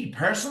 Me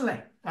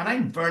personally, and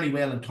I'm fairly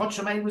well in touch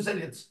with my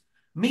resilience,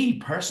 me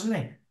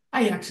personally,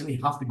 I actually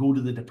have to go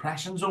to the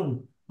depression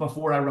zone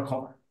before I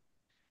recover,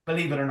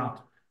 believe it or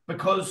not.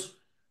 Because,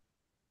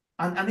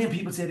 and then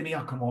people say to me,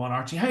 oh, come on,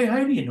 Archie, how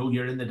do you know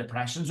you're in the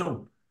depression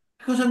zone?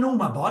 Because I know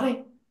my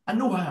body. I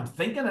know how I'm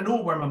thinking. I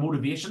know where my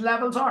motivation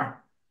levels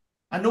are.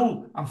 I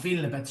know I'm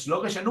feeling a bit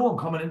sluggish. I know I'm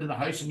coming into the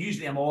house and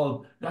usually I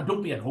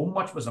don't be at home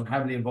much because I'm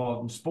heavily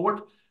involved in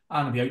sport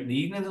and I'll be out in the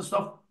evenings and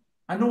stuff.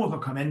 I know if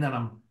I come in and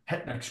I'm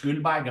hitting a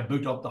school bag, I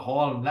boot up the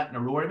hall and letting a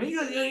roar. I mean,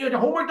 you had your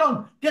homework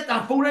done. Get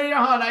that phone out of your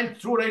hand. I'll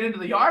throw it out into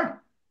the yard.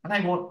 And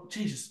I'm going,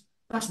 Jesus,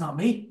 that's not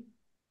me.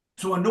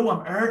 So I know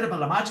I'm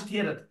irritable. I'm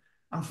agitated.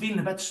 I'm feeling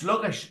a bit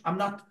sluggish. I'm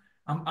not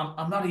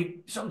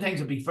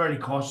sometimes I'll be fairly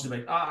cautious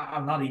about,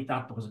 I'll not eat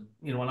that because,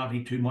 I'll not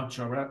eat too much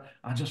or whatever.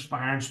 I'm just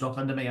firing stuff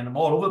into me and I'm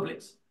all over the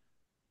place.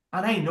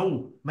 And I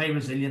know my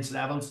resilience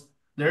levels,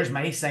 there's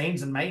my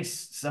signs and my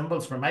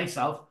symbols for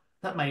myself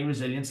that my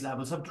resilience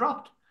levels have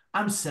dropped.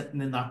 I'm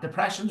sitting in that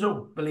depression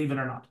zone, believe it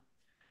or not.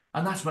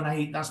 And that's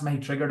my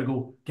trigger to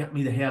go, get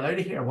me the hell out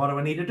of here. What do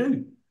I need to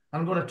do?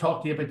 I'm going to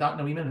talk to you about that in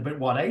a wee minute, about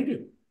what I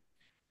do.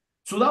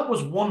 So that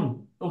was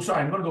one, I'm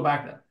going to go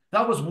back there.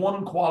 That was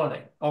one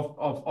quality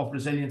of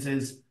resilience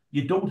is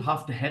you don't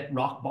have to hit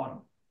rock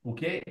bottom,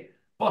 okay?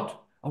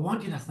 But I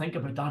want you to think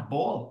about that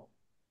ball,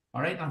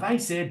 all right? And if I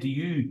said to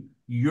you,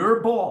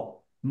 your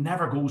ball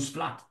never goes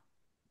flat,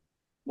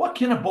 what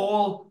can a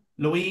ball,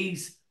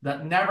 Louise,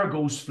 that never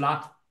goes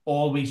flat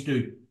always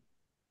do?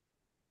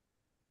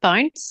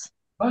 Bounce.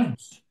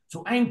 Bounce.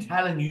 So I'm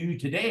telling you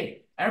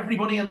today,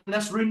 everybody in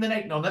this room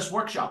tonight and on this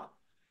workshop,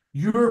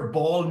 your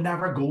ball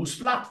never goes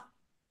flat.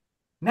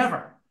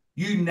 Never.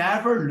 You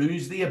never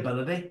lose the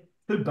ability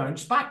to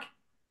bounce back.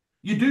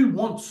 You do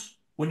once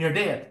when you're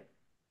dead.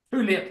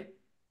 Too late.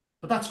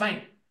 But that's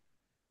fine.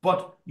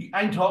 But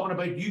I'm talking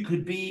about you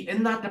could be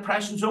in that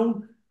depression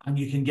zone and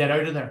you can get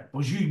out of there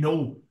because you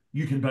know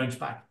you can bounce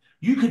back.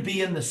 You could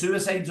be in the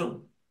suicide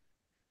zone.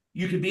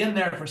 You could be in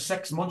there for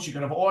 6 months. You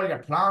could have all your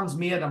plans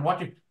made and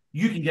what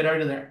you can get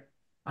out of there.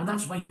 And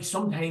that's why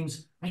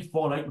sometimes I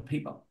fall out with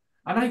people.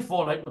 And I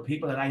fall out with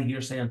people that I hear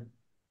saying,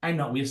 I'm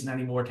not wasting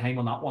any more time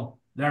on that one.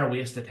 They're a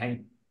waste of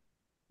time.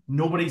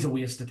 Nobody's a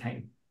waste of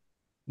time.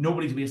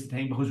 Nobody's a waste of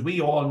time because we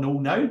all know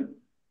now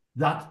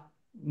that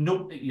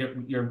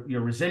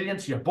your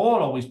resilience, your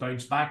ball always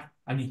bounce back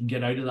and you can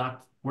get out of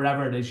that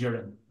wherever it is you're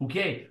in.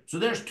 Okay, so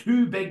there's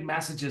 2 big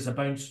messages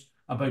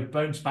about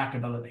bounce back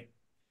ability.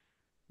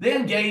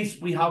 Then, guys,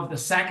 we have the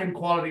second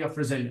quality of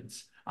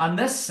resilience. And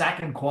this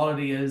second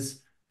quality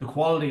is the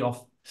quality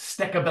of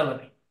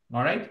stickability.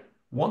 All right?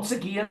 Once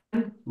again,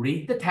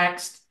 read the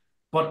text.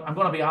 But I'm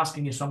going to be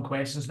asking you some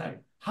questions now.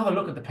 Have a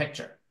look at the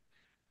picture.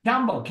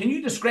 Campbell, can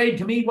you describe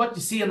to me what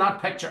you see in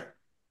that picture?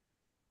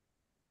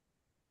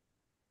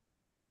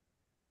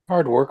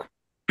 Hard work.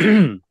 All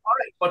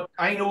right, but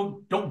I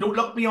know, don't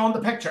look beyond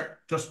the picture.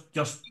 Just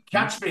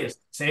catchphrase.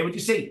 Say what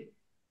you see.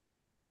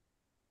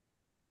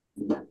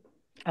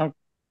 A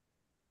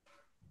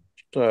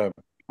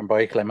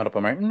boy climbing up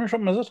a mountain or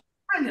something, is it?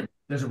 Brilliant.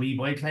 There's a wee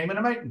boy climbing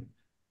a mountain.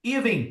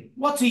 Avine,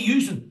 what's he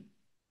using?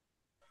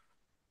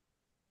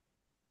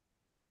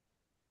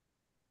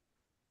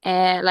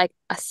 Like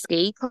a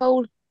ski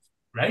pole.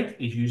 Right,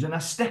 he's using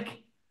a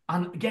stick.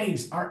 And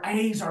guys, our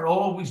eyes are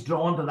always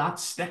drawn to that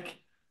stick.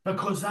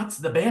 because that's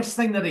the best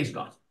thing that he's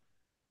got.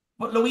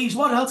 But Louise,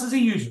 what else is he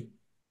using?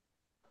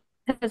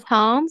 His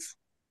hands,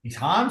 His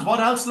hands. What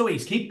else,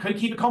 Louise? Keep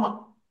it coming.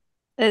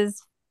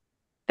 his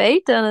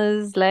feet, and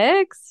his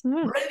legs.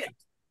 Brilliant.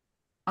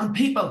 And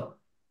people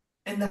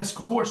in this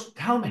course,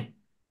 tell me,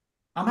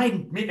 am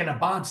I making a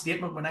bad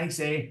statement when I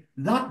say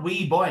that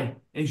wee boy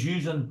is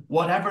using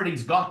whatever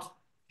he's got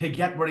to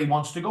get where he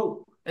wants to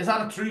go? Is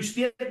that a true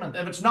statement?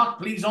 If it's not,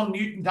 please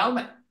unmute and tell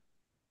me.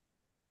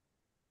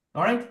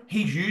 All right?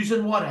 He's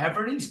using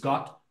whatever he's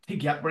got to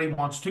get where he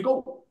wants to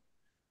go.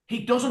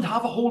 He doesn't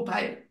have a whole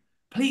pile.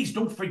 Please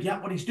don't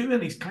forget what he's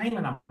doing. He's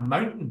climbing a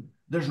mountain.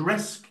 There's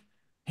risk.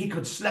 He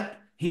could slip.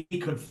 He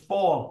could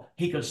fall.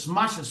 He could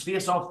smash his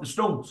face off the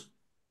stones.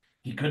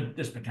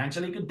 There's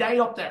potential he could die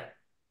up there.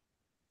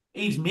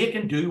 He's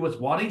making do with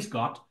what he's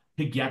got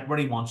to get where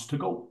he wants to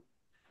go.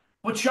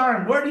 But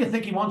Sharon, where do you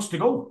think he wants to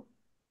go?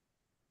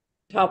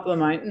 Top of the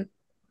mountain.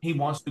 He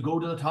wants to go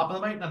to the top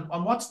of the mountain.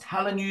 And what's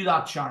telling you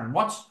that, Sharon?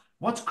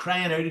 What's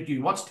crying out at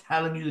you? What's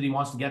telling you that he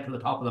wants to get to the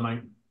top of the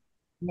mountain?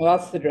 Well,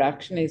 that's the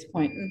direction he's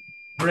pointing.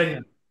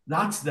 Brilliant.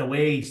 That's the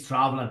way he's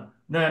traveling.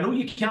 Now, I know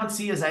you can't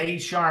see his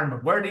eyes, Sharon,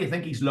 but where do you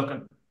think he's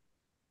looking?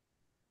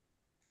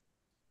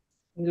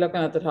 He's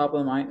looking at the top of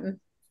the mountain.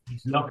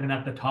 He's looking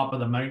at the top of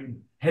the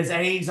mountain. His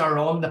eyes are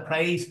on the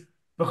prize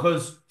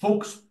because,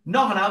 folks,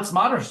 nothing else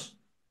matters.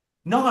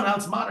 Nothing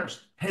else matters.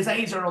 His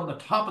eyes are on the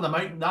top of the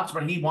mountain. That's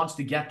where he wants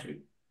to get to.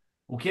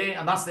 Okay?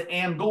 And that's the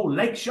end goal.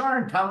 Like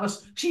Sharon telling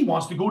us, she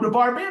wants to go to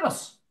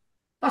Barbados.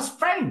 That's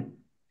fine.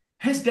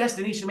 His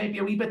destination may be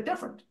a wee bit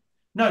different.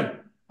 Now,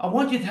 I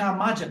want you to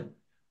imagine,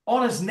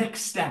 on his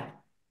next step,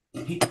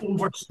 he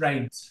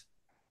overstrides.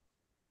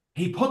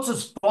 He puts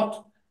his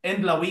foot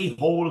into a wee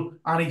hole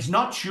and he's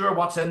not sure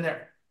what's in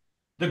there.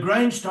 The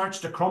ground starts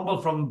to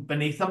crumble from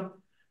beneath him.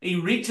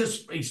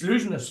 He's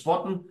losing his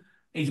footing.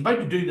 He's about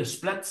to do the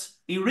splits.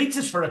 He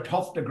reaches for a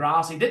tuft of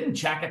grass. He didn't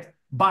check it.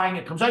 Bang,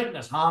 it comes out in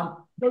his hand.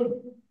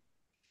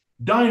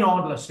 Down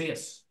onto his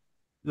face.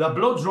 The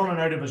blood's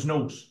running out of his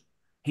nose.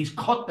 He's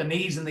cut the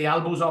knees and the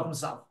elbows off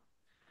himself.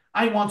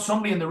 I want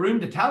somebody in the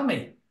room to tell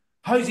me,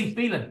 how's he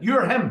feeling?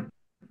 You're him.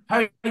 How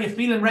are you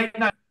feeling right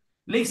now?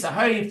 Lisa,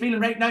 how are you feeling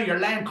right now? You're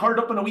laying curled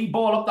up in a wee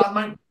ball up that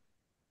mountain.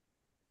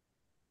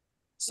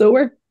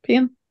 Sore,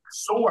 pain.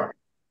 Sore.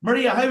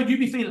 Maria, how would you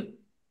be feeling?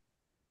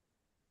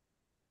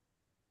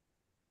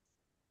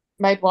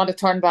 Might want to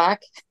turn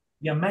back.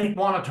 You might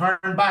want to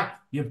turn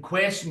back. You've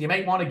questioned. You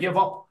might want to give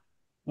up.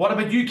 What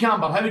about you,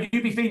 Campbell? How would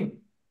you be feeling?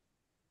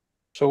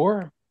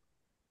 Sore.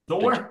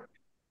 Sore?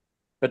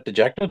 Bit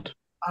dejected.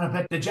 And a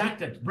bit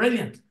dejected.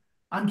 Brilliant.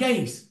 And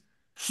guys,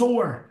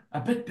 sore, a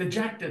bit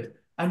dejected,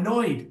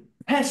 annoyed,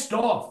 pissed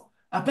off,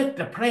 a bit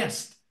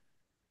depressed.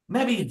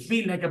 Maybe you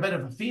feel like a bit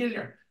of a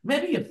failure.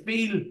 Maybe you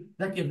feel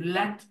that you've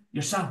let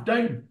yourself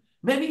down.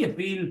 Maybe you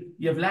feel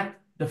you've let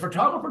the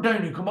photographer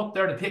down who come up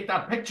there to take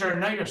that picture,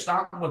 and now you're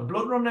standing with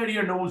blood running out of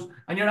your nose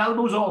and your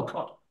elbows all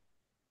cut.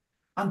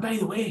 And by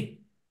the way,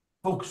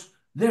 folks,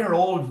 they're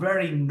all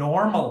very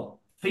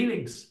normal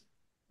feelings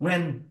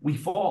when we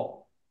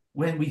fall,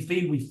 when we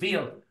feel we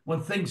fail,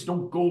 when things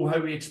don't go how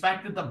we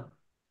expected them.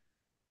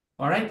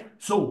 All right?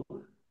 So,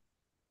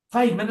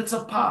 5 minutes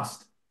have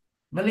passed.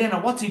 Milena,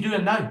 what's he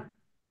doing now?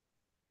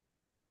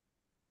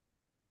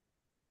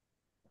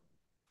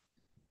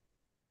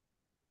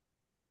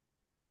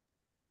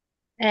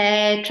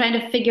 Trying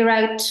to figure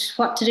out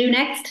what to do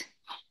next.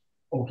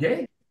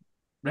 Okay.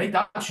 Right,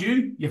 that's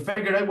you. You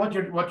figured out what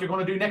you're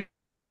going to do next.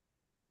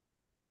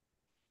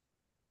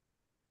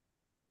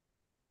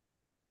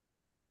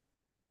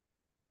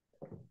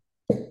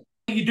 What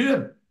are you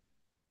doing?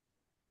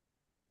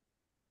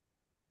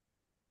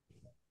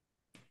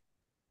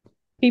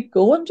 Keep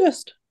going,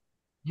 just.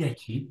 You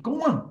keep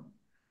going.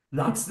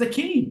 That's the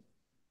key.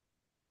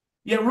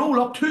 You roll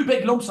up 2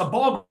 big lumps of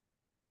bog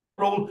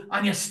roll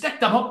and you stick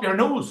them up your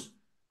nose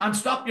and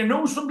stop your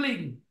nose from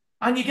bleeding.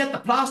 And you get the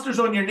plasters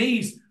on your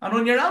knees and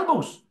on your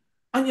elbows.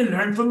 And you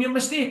learn from your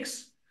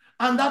mistakes.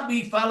 And that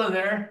wee fella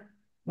there,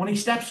 when he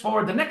steps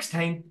forward the next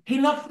time,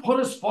 he'll not put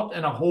his foot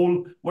in a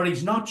hole where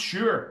he's not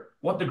sure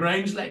what the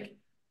ground's like.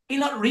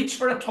 He'll not reach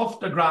for a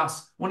tuft of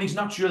grass when he's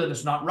not sure that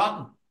it's not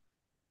rotten.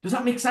 Does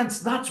that make sense?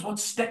 That's what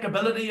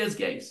stickability is,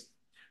 guys.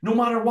 No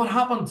matter what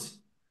happens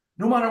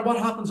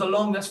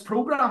along this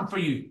program for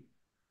you,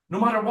 no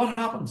matter what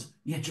happens,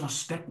 you just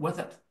stick with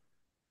it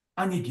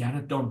and you get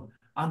it done.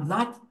 And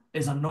that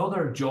is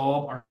another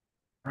job or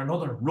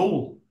another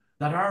role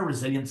that our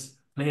resilience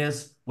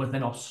plays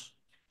within us.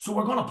 So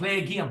we're going to play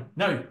a game.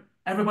 Now,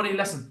 everybody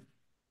listen.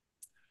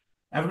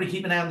 Everybody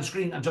keep an eye on the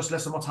screen and just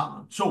listen what's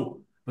happening.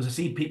 So, because I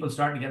see people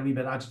starting to get a wee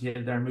bit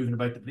agitated there, moving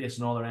about the place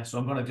and all the rest. So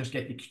I'm going to just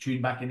get you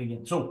tuned back in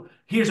again. So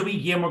here's a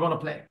wee game we're going to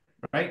play,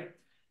 right?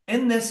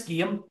 In this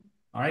game,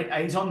 all right,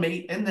 eyes on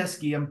me, in this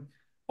game,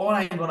 all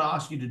I'm going to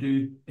ask you to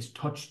do is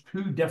touch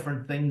 2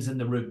 different things in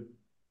the room,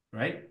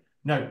 right?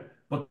 Now,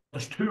 but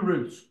there's 2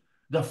 rules.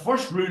 The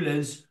first rule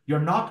is you're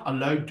not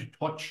allowed to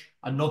touch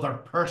another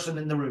person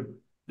in the room.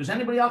 There's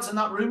anybody else in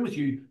that room with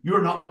you,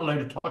 you're not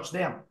allowed to touch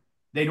them.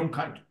 They don't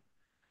count.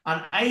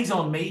 And eyes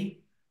on me,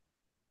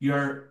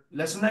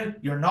 listen now,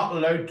 you're not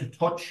allowed to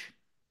touch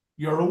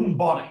your own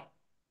body.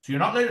 So you're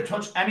not allowed to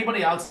touch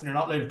anybody else, and you're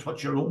not allowed to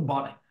touch your own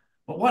body.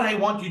 But what I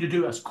want you to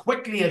do as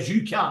quickly as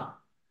you can,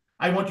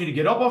 I want you to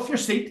get up off your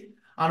seat,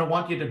 and I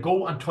want you to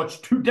go and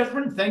touch 2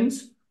 different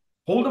things,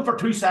 hold them for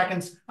 2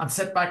 seconds, and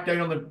sit back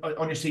down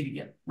on your seat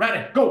again.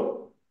 Ready,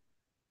 go.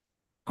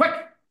 Quick.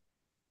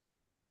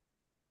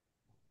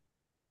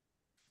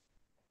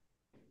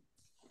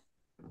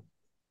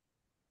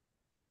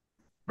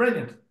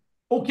 Brilliant.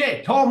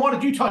 Okay, Tom, what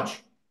did you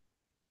touch?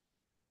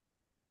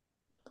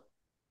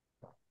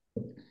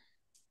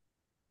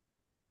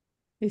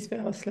 He's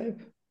fell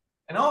asleep.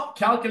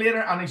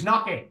 Calculator, and he's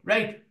knocking.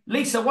 Right.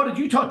 Lisa, what did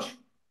you touch?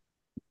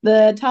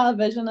 The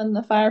television and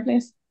the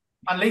fireplace.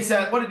 And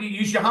Lisa, what did you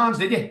use your hands,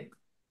 did you?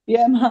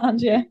 Yeah, my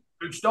hand, yeah.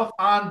 Good stuff.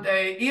 And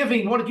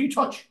Avine, what did you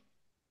touch?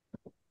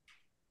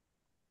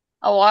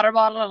 A water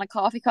bottle and a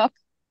coffee cup.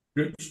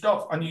 Good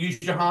stuff. And you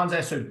used your hands, I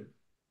assume?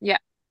 Yeah.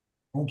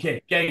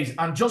 Okay, guys,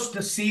 and just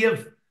to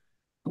save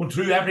going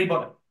through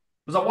everybody,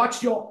 because I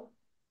watched all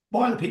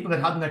the people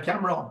that had their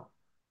camera on,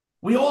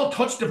 we all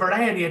touched a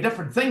variety of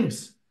different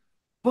things.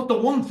 But the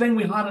one thing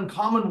we had in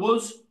common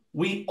was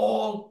we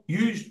all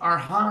used our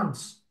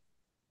hands.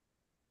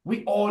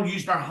 We all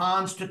used our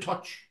hands to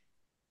touch.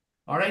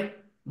 All right?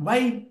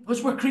 Why?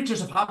 Because we're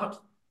creatures of habit.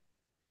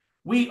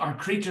 We are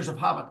creatures of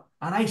habit.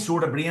 And I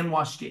sort of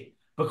brainwashed you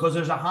because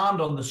there's a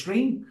hand on the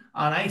screen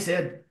and I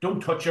said,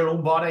 don't touch your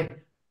own body.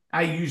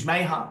 I use my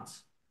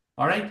hands.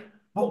 All right?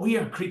 But we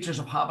are creatures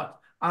of habit.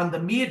 And the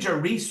major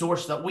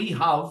resource that we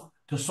have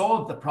to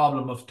solve the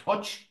problem of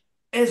touch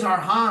is our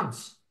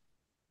hands.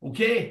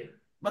 Okay?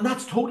 And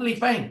that's totally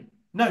fine.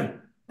 Now,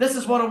 this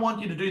is what I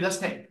want you to do this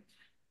time.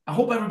 I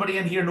hope everybody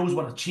in here knows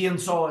what a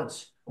chainsaw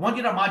is. I want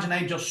you to imagine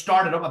I just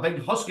started up a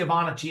big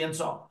Husqvarna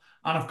chainsaw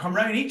and I've come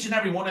round each and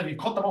every one of you,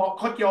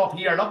 cut you off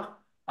here, look,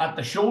 at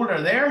the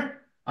shoulder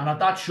there and at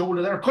that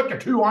shoulder there, cut your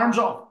 2 arms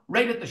off,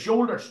 right at the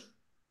shoulders.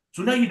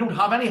 So now you don't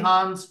have any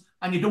hands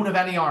and you don't have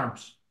any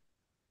arms.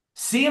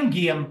 Same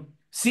game,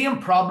 same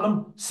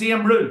problem,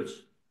 same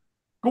rules.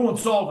 Go and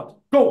solve it.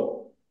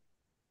 Go.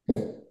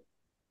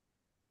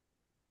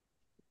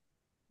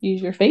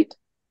 Use your feet.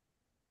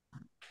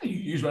 You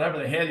use whatever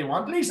the hell you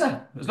want,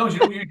 Lisa. As long as you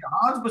don't use your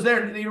hands, because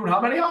there you don't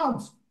have any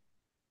hands.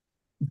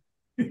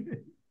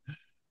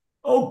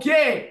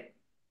 Okay.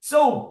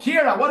 So,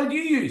 Kira, what did you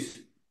use?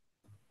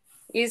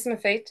 Use my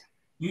feet.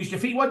 You used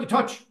your feet. What did you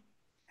touch?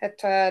 Hit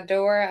a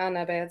door and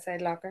a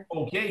bedside locker.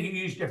 Okay, you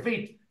used your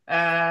feet.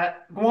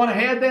 Go on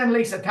ahead then,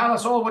 Lisa. Tell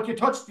us all what you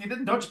touched. You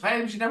didn't touch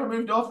piles. You never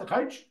moved off the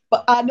couch.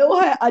 But I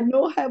know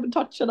how to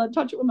touch it. I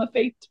touch it with my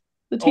feet.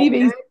 The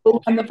TV.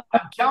 Okay. And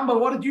Campbell,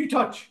 what did you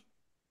touch?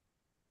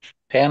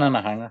 Pen and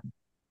a hanger.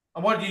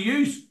 And what did you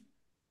use?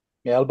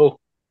 The elbow.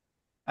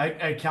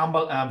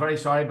 Campbell, I'm very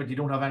sorry, but you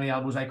don't have any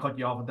elbows. I cut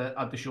you off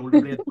at the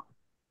shoulder blade.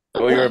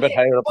 Oh, you're a bit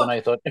higher up than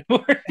I thought you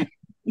were.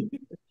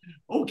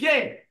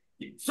 Okay.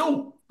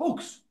 So,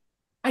 folks,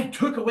 I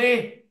took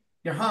away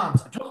your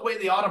hands. I took away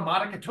the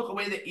automatic. I took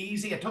away the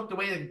easy. I took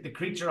away the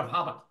creature of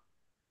habit.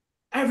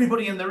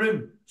 Everybody in the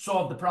room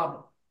solved the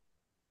problem.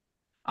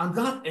 And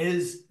that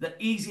is the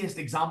easiest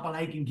example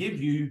I can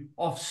give you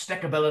of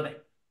stickability.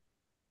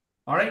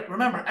 All right,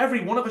 remember,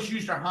 every one of us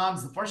used our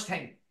hands the first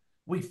time.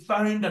 We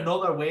found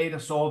another way to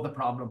solve the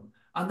problem.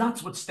 And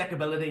that's what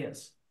stickability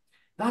is.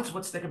 That's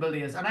what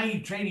stickability is. And I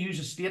try to use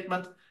a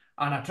statement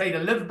and I try to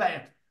live by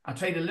it. I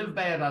try to live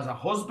by it as a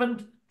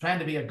husband, trying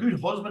to be a good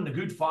husband, a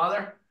good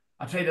father.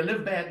 I try to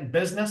live by it in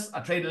business.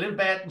 I try to live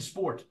by it in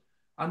sport.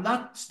 And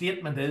that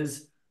statement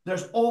is,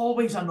 there's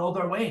always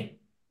another way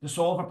to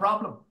solve a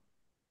problem.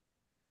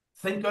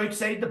 Think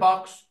outside the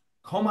box,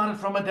 come at it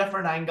from a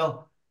different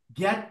angle,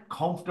 get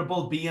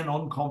comfortable being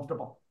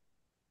uncomfortable.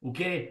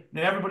 Okay,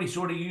 now everybody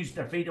sort of used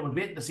their feet. I was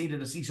waiting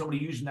to see somebody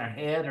using their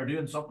head or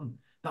doing something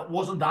that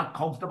wasn't that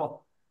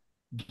comfortable.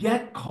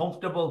 Get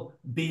comfortable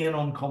being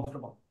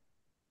uncomfortable.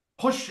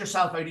 Push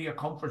yourself out of your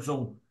comfort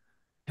zone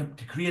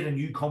to create a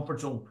new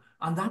comfort zone.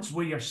 And that's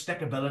where your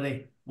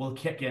stickability will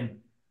kick in.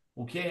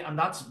 Okay, and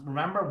that's,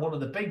 remember, one of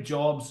the big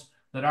jobs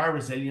that our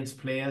resilience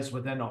plays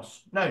within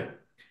us. Now,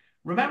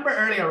 remember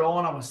earlier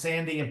on I was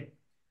saying to you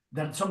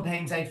that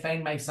sometimes I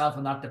find myself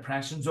in that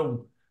depression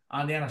zone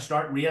and then I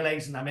start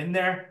realizing I'm in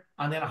there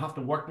and then I have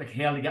to work like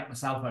hell to get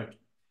myself out.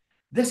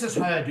 This is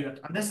how I do it.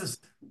 And this is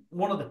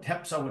one of the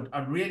tips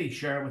I'd really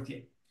share with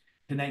you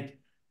tonight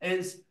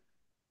is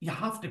you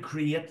have to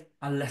create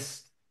a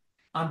list.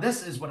 And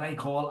this is what I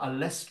call a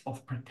list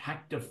of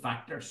protective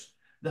factors.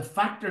 The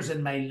factors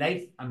in my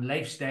life and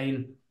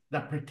lifestyle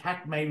that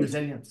protect my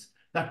resilience,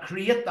 that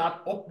create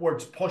that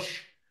upwards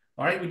push.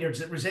 All right, when your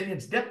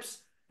resilience dips,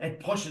 it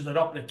pushes it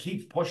up, it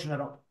keeps pushing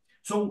it up.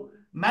 So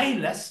my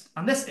list,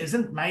 and this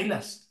isn't my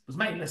list, because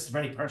my list is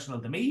very personal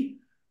to me,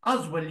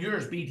 as will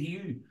yours be to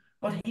you.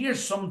 But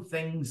here's some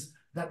things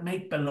that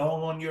might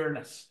belong on your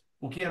list.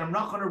 Okay, and I'm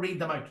not going to read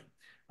them out.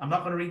 I'm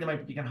not going to read them out,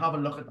 but you can have a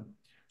look at them.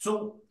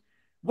 So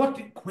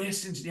what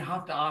questions do you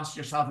have to ask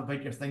yourself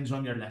about your things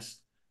on your list?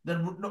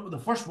 Then the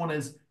first one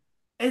is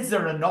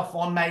there enough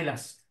on my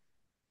list?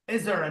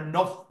 Is there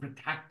enough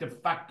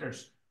protective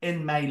factors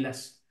in my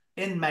list,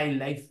 in my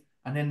life,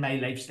 and in my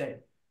lifestyle?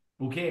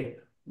 Okay,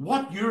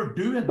 what you're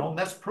doing on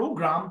this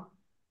program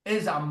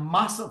is a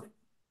massive,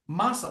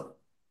 massive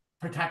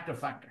protective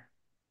factor.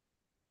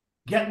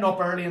 Getting up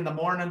early in the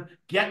morning,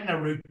 getting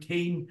a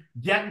routine,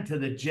 getting to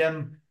the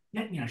gym,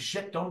 getting your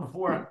shit done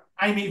before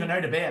I'm even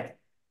out of bed.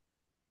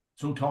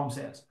 So Tom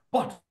says.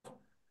 But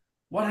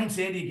what I'm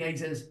saying to you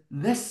guys is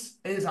this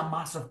is a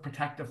massive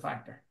protective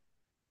factor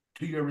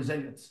to your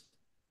resilience.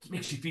 It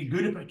makes you feel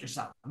good about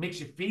yourself. It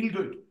makes you feel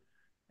good.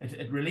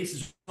 It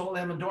releases all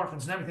them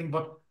endorphins and everything,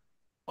 but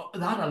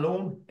that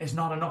alone is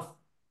not enough.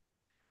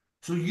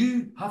 So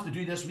you have to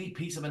do this wee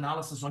piece of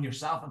analysis on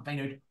yourself and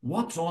find out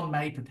what's on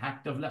my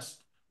protective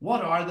list.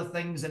 What are the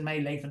things in my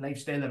life and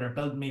lifestyle that are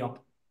building me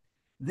up?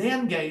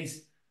 Then,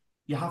 guys,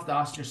 you have to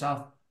ask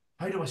yourself,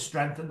 how do I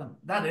strengthen them?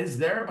 That is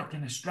there, but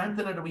can I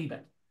strengthen it a wee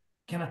bit?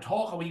 Can I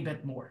talk a wee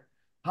bit more?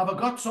 Have I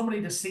got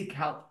somebody to seek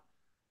help?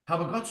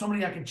 Have I got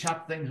somebody I can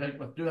chat things out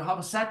with? Do I have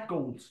a set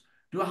goals?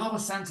 Do I have a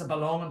sense of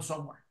belonging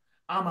somewhere?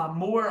 Am I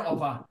more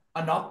of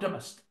an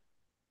optimist?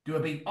 Do I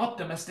be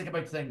optimistic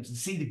about things and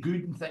see the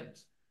good in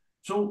things?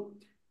 So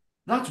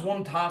that's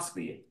one task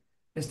for you,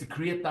 is to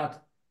create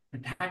that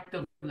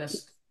protective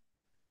list.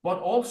 But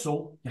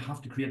also, you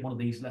have to create one of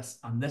these lists,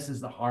 and this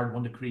is the hard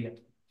one to create.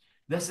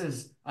 This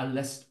is a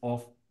list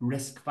of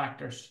risk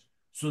factors.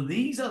 So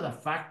these are the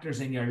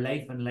factors in your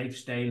life and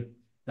lifestyle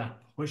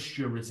that push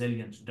your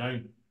resilience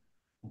down.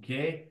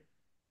 Okay?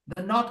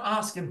 They're not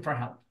asking for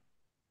help.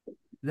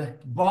 They're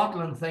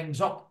bottling things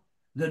up.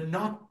 They're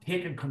not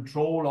taking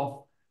control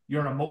of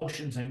your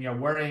emotions and your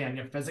worry and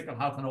your physical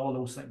health and all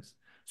those things.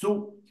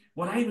 So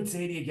what I would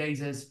say to you guys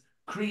is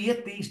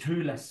create these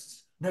two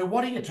lists. Now,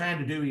 what are you trying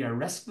to do with your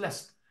risk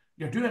list?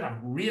 You're doing a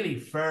really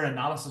fair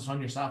analysis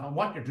on yourself, and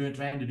what you're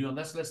trying to do on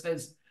this list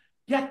is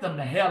get them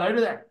the hell out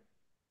of there.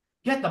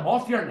 Get them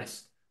off your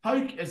list.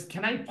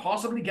 Can I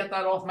possibly get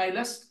that off my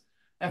list?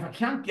 If I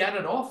can't get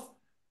it off,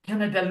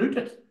 can I dilute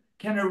it?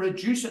 Can I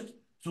reduce it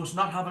so it's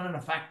not having an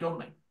effect on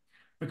me?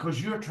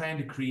 Because you're trying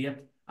to create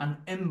an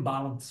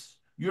imbalance.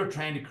 You're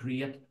trying to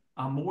create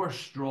a more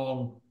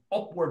strong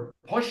upward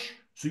push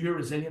so your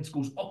resilience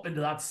goes up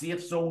into that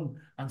safe zone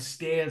and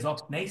stays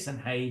up nice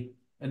and high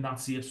in that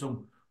safe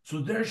zone. So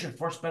there's your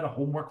first bit of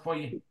homework for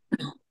you.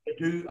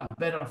 Do a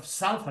bit of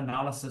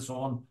self-analysis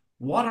on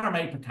what are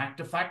my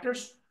protective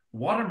factors?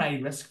 What are my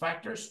risk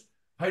factors?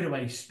 How do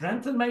I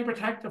strengthen my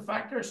protective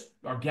factors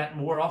or get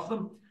more of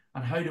them?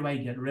 And how do I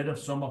get rid of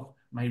some of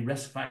my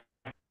risk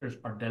factors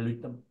or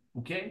dilute them?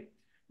 Okay?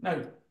 Now,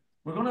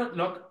 we're going to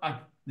look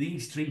at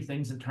these three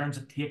things in terms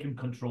of taking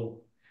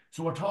control.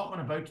 So we're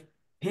talking about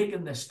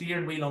taking the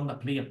steering wheel on the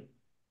plane.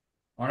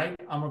 All right?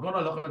 And we're going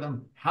to look at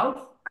them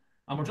health.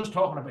 And we're just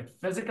talking about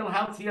physical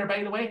health here,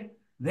 by the way.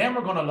 Then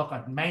we're going to look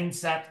at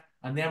mindset.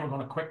 And then we're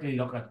going to quickly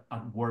look at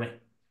worry.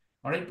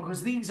 All right?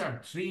 Because these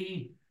are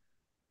three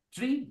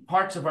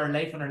parts of our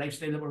life and our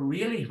lifestyle that we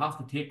really have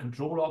to take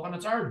control of. And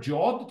it's our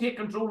job to take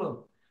control of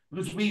them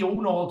because we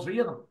own all three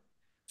of them.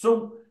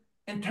 So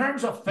in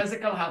terms of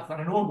physical health,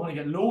 and I know I'm going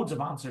to get loads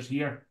of answers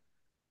here,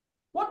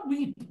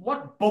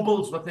 what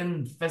bubbles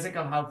within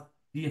physical health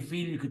do you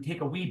feel you could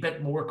take a wee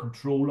bit more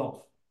control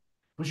of?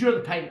 Because you're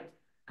the pilot.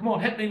 Come on,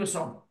 hit me with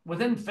some.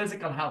 Within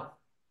physical health.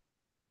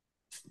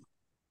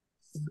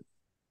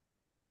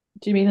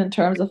 Do you mean in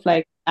terms of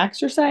like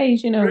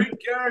exercise, you know? Good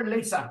girl,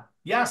 Lisa.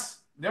 Yes,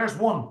 there's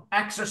one.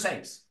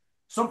 Exercise.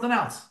 Something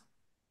else.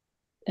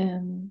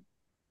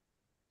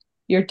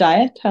 Your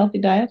diet, healthy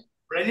diet.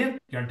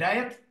 Brilliant. Your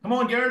diet. Come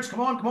on, girls.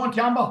 Come on,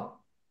 Campbell.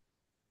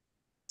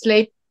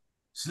 Sleep.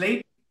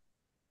 Sleep.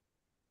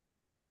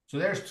 So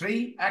there's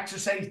three: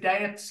 exercise,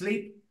 diet,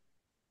 sleep.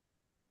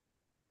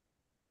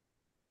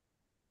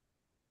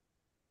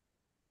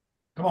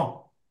 Come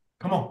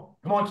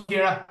on,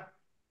 Kira.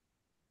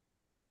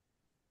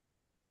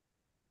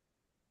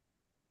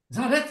 Is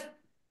that it?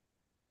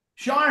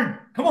 Sharon,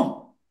 come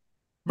on.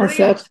 That's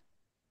Maria, it.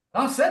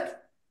 that's it.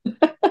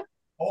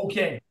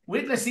 Okay,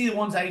 wait till I see the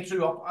ones I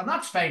threw up, and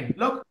that's fine.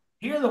 Look,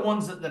 here are the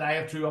ones that I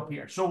have threw up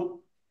here.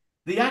 So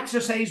the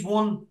exercise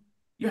one,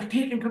 you're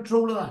taking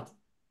control of that.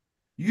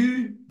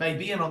 You, by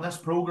being on this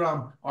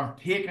program, are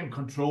taking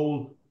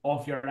control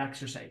of your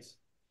exercise.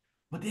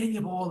 But then you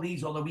have all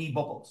these other wee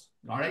bubbles,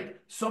 all right?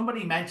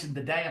 Somebody mentioned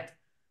the diet.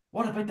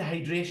 What about the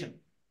hydration?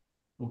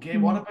 Okay,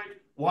 what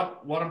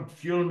about what I'm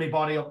fueling my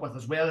body up with,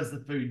 as well as the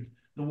food,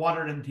 the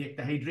water intake,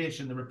 the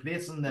hydration, the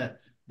replacing the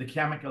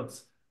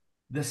chemicals,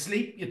 the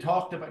sleep you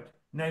talked about.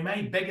 Now,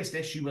 my biggest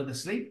issue with the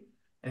sleep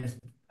is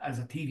as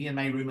a TV in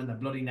my room and the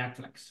bloody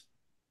Netflix.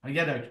 I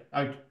get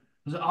out.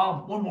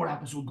 Oh, one more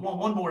episode, go on,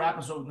 one more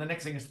episode, and the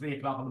next thing is 3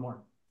 o'clock in the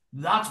morning.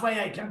 That's why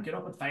I can't get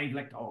up at 5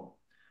 like Tom.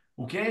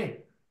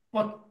 Okay?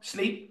 But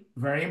sleep,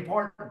 very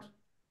important.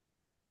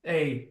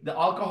 The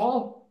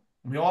alcohol,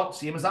 we all,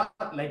 same as that,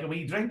 like a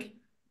wee drink,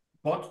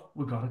 but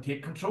we've got to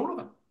take control of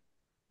it.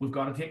 We've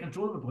got to take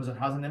control of it because it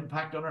has an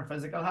impact on our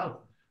physical health.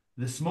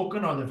 The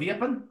smoking or the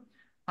vaping,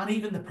 and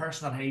even the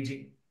personal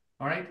hygiene.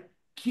 All right?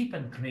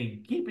 Keeping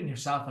clean, keeping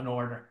yourself in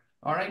order,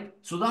 All right.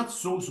 So that's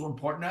so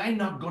important. Now, I'm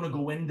not going to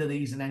go into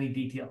these in any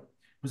detail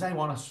because I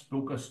want to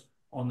focus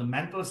on the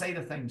mental side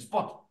of things.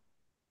 But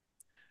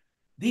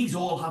these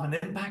all have an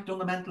impact on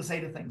the mental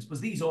side of things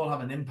because these all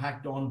have an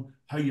impact on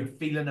how you're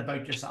feeling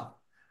about yourself.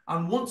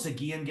 And once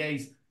again,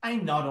 guys,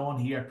 I'm not on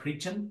here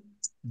preaching.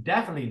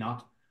 Definitely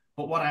not.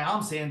 But what I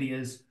am saying to you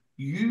is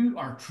you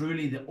are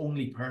truly the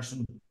only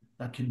person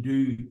that can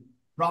do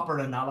proper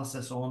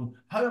analysis on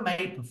how am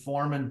I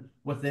performing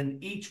within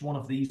each one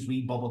of these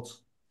wee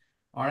bubbles.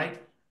 All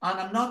right. And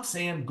I'm not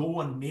saying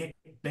go and make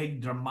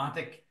big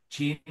dramatic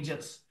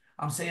changes.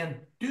 I'm saying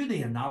do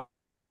the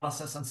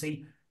analysis and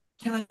see,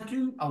 can I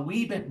do a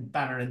wee bit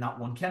better in that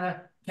one? Can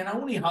I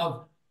only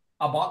have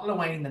a bottle of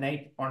wine the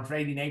night on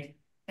Friday night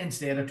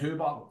instead of 2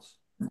 bottles?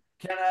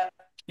 Can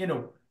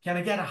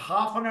I get a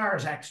half an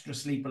hour's extra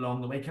sleep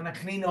along the way? Can I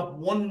clean up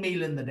 1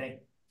 meal in the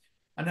day?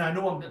 And I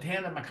know I'm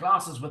attending my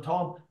classes with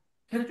Tom.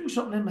 Can I do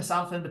something in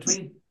myself in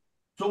between?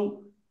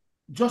 So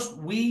just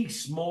wee,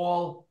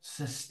 small,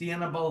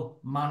 sustainable,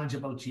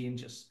 manageable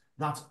changes.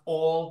 That's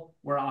all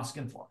we're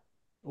asking for.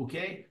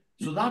 Okay?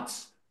 So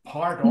that's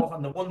part of,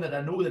 and the one that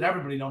I know that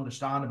everybody will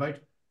understand about,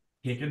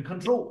 taking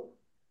control.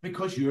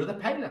 Because you're the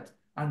pilot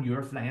and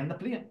you're flying the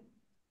plane.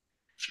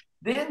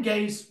 Then,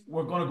 guys,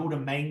 we're going to go to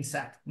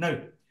mindset. Now,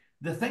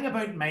 the thing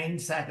about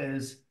mindset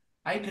is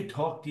I could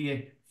talk to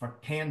you for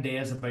 10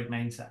 days about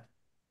mindset.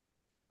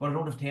 But I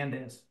don't have 10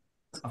 days.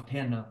 I have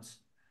 10 minutes.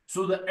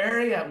 So the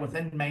area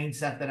within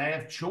mindset that I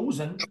have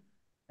chosen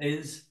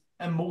is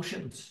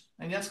emotions.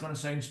 And that's going to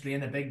sound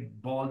strange, a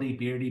big, baldy,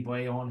 beardy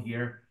boy on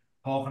here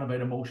talking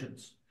about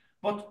emotions.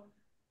 But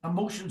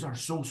emotions are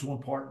so, so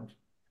important.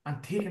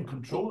 And taking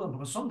control of them,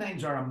 because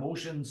sometimes our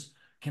emotions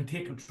can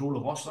take control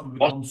of us and we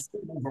become so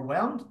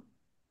overwhelmed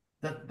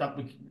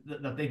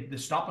that they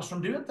stop us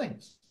from doing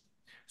things.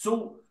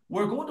 So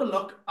we're going to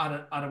look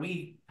at a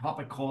wee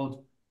topic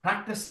called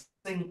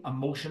practicing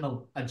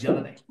emotional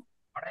agility.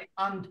 All right.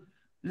 And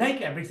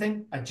like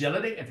everything,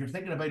 agility, if you're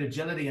thinking about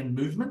agility and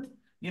movement,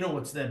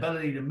 it's the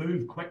ability to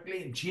move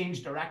quickly and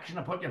change direction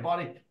and put your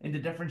body into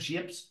different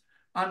shapes.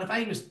 And if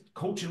I was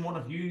coaching one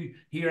of you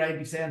here, I'd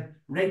be saying,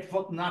 right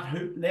foot in that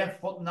hoop,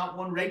 left foot in that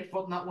one, right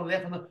foot in that one,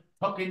 left foot,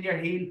 tuck in your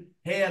heel,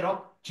 head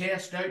up,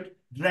 chest out,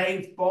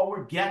 drive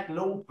forward, get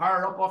low,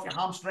 power up off your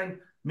hamstring,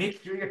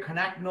 make sure you're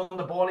connecting on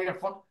the ball of your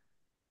foot.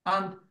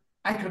 And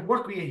I could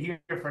work with you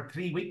here for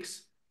 3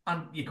 weeks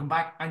and you come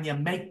back and you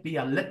might be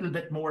a little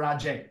bit more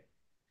agile.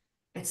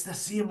 It's the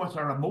same with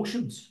our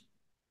emotions.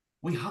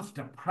 We have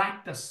to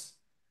practice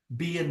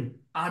being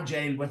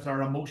agile with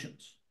our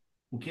emotions.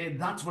 Okay,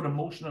 that's what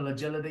emotional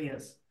agility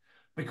is.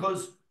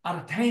 Because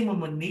at a time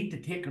when we need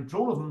to take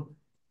control of them,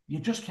 you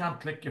just can't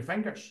click your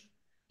fingers.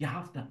 You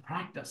have to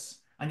practice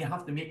and you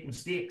have to make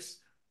mistakes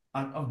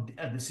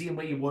the same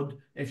way you would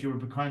if you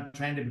were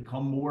trying to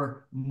become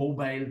more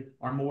mobile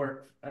or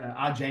more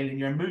agile in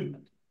your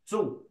movement.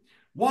 So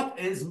what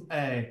is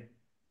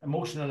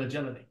emotional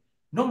agility?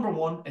 Number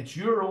one, it's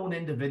your own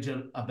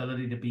individual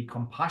ability to be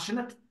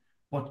compassionate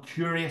but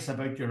curious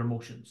about your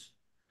emotions.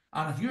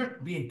 And if you're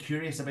being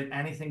curious about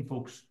anything,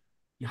 folks,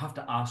 you have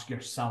to ask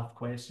yourself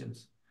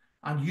questions.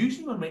 And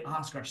usually when we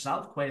ask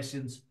ourselves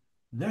questions,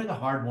 they're the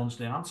hard ones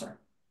to answer.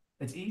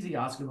 It's easy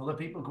asking other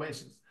people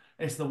questions.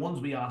 It's the ones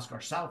we ask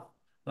ourselves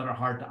that are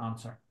hard to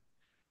answer.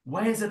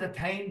 Why is it a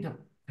time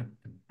to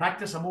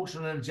practice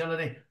emotional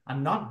agility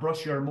and not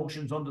brush your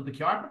emotions under the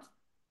carpet?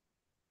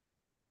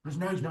 Because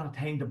now's not a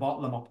time to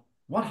bottle them up.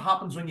 What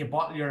happens when you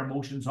bottle your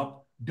emotions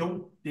up?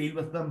 Don't deal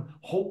with them,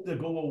 hope they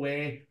go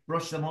away,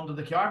 brush them under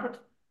the carpet.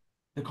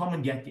 They come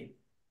and get you.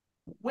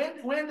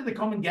 When do they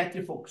come and get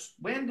you, folks?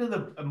 When do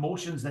the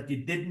emotions that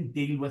you didn't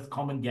deal with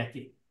come and get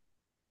you?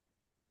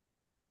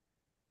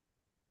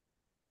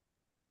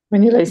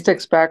 When you least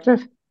expect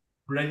it.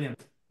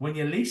 Brilliant. When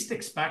you least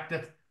expect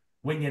it,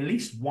 when you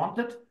least want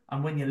it,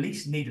 and when you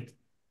least need it.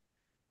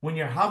 When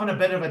you're having a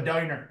bit of a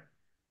downer,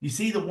 you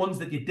see the ones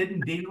that you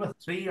didn't deal with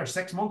 3 or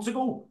 6 months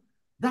ago,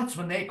 that's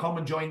when they come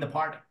and join the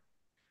party.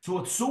 So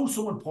it's so,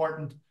 so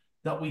important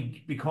that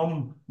we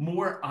become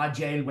more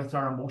agile with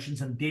our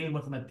emotions and dealing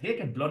with them and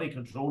taking bloody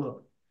control of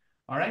them.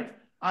 All right?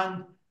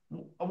 And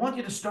I want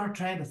you to start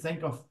trying to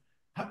think of,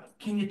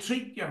 can you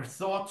treat your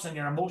thoughts and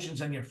your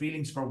emotions and your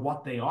feelings for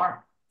what they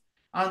are?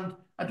 And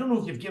I don't know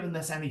if you've given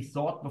this any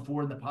thought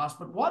before in the past,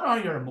 but what are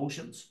your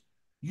emotions?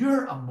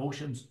 Your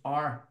emotions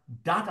are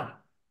data,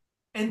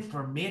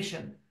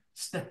 information,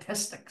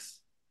 statistics.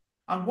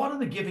 And what are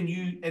they giving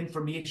you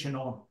information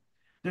on?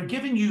 They're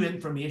giving you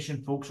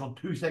information, folks, on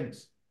 2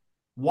 things.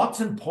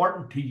 What's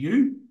important to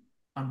you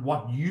and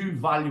what you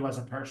value as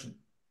a person.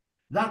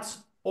 That's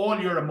all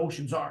your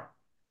emotions are.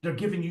 They're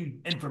giving you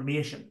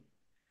information.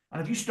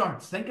 And if you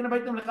start thinking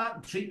about them like that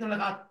and treating them like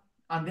that,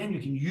 and then you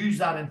can use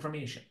that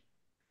information.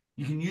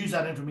 You can use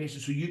that information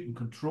so you can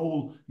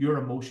control your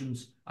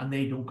emotions and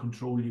they don't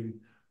control you.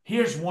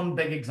 Here's one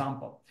big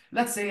example.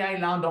 Let's say I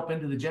land up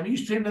into the gym.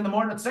 You trained in the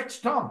morning at 6,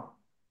 Tom?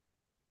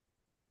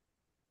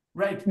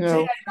 Right. No.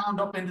 Say I land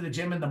up into the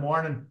gym in the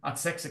morning at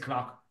 6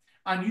 o'clock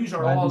and you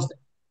are all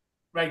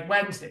Right,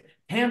 Wednesday,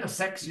 10 to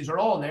 6, you're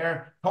all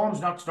there. Tom's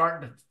not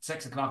starting at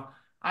 6 o'clock.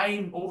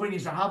 I'm over and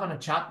you're having a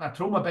chat and I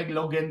throw my big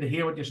lug in to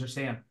hear what you're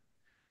saying.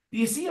 Do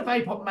you see if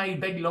I put my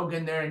big lug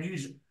in there and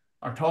you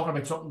are talking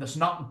about something that's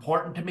not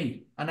important to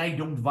me and I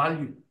don't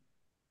value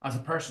as a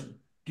person,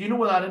 do you know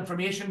where that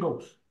information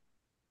goes?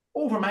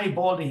 Over my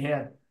baldy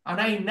head.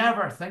 And I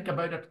never think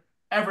about it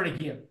ever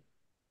again.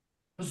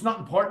 It's not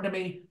important to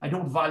me. I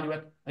don't value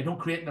it. I don't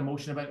create an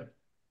emotion about it.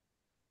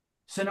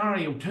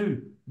 Scenario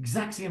 2,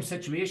 exact same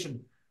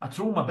situation. I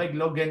throw my big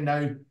lug in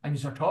now and you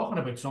start talking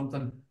about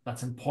something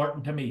that's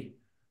important to me.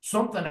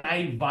 Something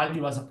I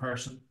value as a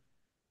person.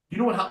 You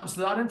know what happens to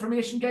that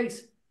information,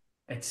 guys?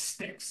 It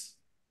sticks.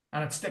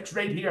 And it sticks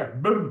right here.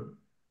 Boom.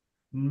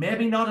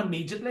 Maybe not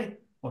immediately,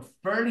 but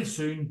fairly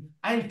soon,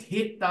 I'll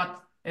take that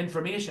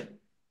information.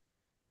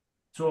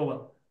 So I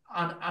will.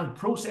 And I'll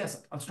process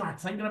it. I'll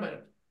start thinking about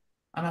it.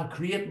 And I'll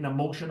create an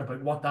emotion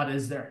about what that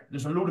is there.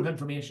 There's a load of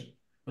information.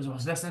 Because I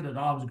was listening to it, it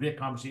was a great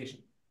conversation.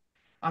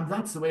 And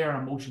that's the way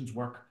our emotions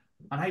work.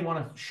 And I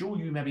want to show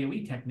you maybe a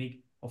wee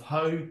technique of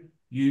how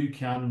you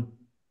can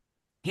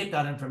take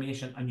that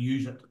information and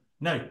use it.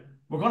 Now,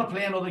 we're going to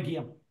play another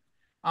game.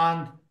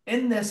 And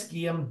in this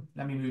game,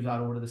 let me move that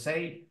over to the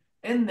side.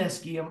 In this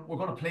game, we're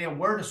going to play a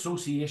word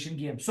association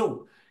game.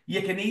 So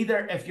you can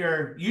either, if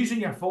you're using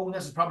your phone,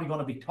 this is probably going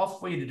to be tough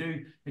for you to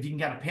do. If you can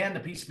get a pen,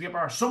 a piece of paper,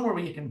 or somewhere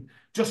where you can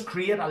just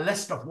create a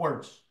list of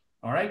words.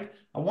 All right.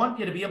 I want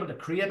you to be able to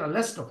create a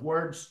list of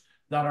words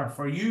that are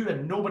for you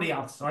and nobody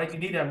else. All right. You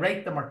need to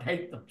write them or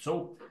type them.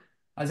 So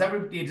does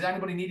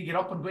anybody need to get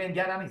up and go and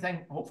get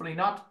anything? Hopefully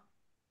not.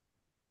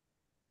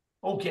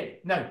 Okay.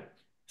 Now,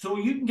 so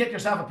you can get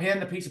yourself a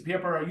pen, a piece of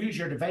paper, or use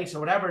your device or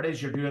whatever it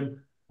is you're doing.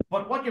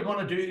 But what you're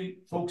going to do,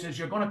 folks, is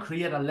you're going to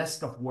create a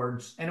list of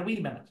words in a wee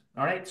minute.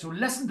 All right. So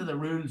listen to the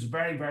rules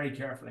very, very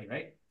carefully.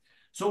 Right.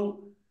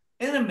 So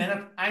in a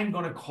minute, I'm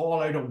going to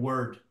call out a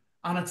word.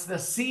 And it's the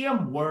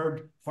same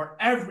word for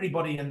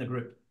everybody in the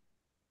group,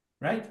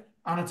 right?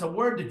 And it's a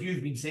word that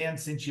you've been saying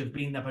since you've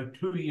been about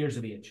 2 years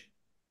of age,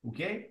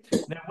 okay?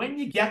 Now, when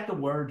you get the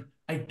word,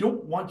 I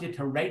don't want you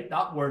to write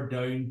that word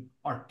down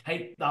or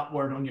type that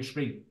word on your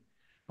screen.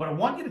 But I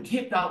want you to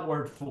take that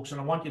word, folks, and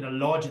I want you to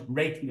lodge it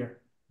right here.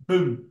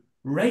 Boom,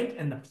 right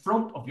in the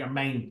front of your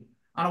mind.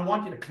 And I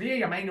want you to clear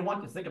your mind. I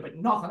want you to think about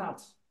nothing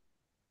else,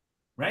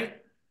 right?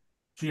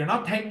 So you're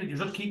not typing it, you're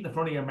just keeping it in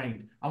front of your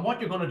mind. And what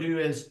you're going to do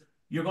is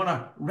you're going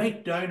to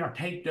write down or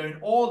type down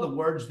all the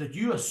words that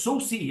you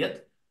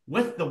associate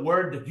with the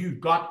word that you've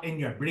got in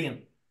your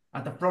brain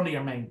at the front of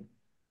your mind.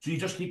 So you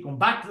just keep going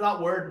back to that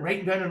word and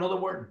writing down another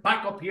word,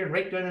 back up here and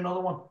write down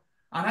another one.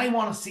 And I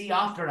want to see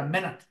after a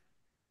minute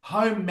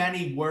how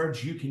many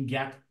words you can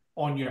get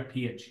on your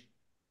page.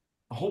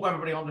 I hope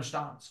everybody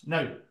understands.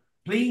 Now,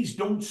 please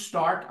don't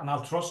start, and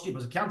I'll trust you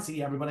because I can't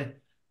see everybody.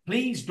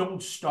 Please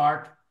don't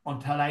start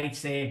until I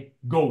say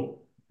go.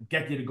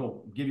 Get you to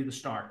go. Give you the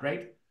start,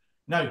 right?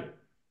 Now,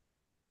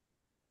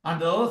 and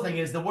the other thing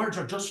is the words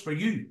are just for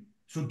you.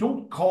 So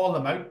don't call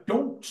them out.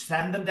 Don't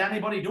send them to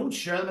anybody. Don't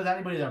share them with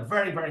anybody. They're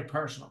very, very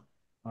personal.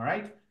 All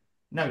right?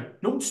 Now,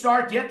 don't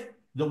start yet.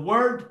 The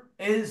word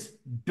is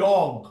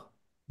dog.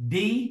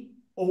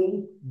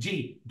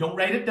 D-O-G. Don't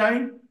write it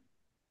down.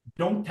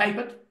 Don't type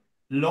it.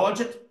 Lodge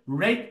it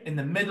right in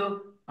the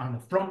middle and the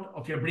front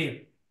of your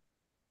brain.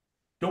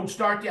 Don't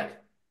start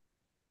yet.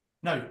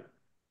 Now,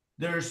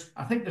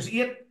 I think there's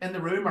 8 in the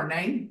room or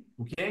 9,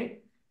 okay?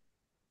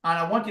 And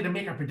I want you to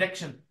make a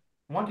prediction.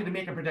 I want you to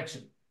make a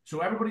prediction. So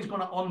everybody's going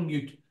to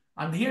unmute.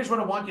 And here's what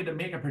I want you to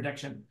make a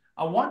prediction.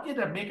 I want you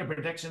to make a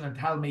prediction and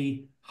tell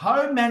me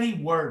how many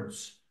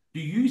words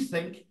do you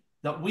think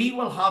that we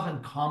will have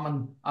in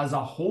common as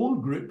a whole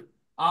group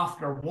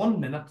after 1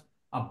 minute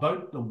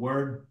about the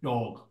word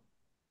dog.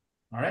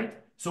 All right?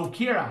 So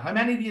Kira, how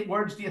many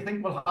words do you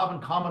think we'll have in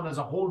common as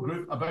a whole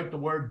group about the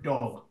word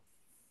dog?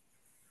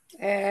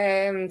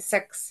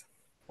 6.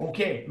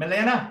 Okay,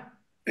 Milena?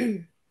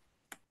 Say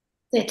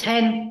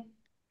 10.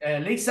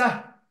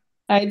 Lisa?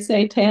 I'd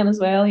say 10 as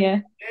well,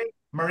 yeah. Okay.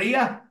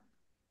 Maria?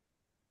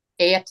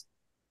 8.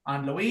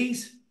 And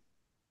Louise?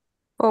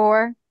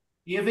 4.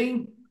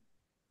 Yavine?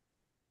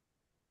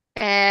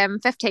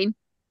 15.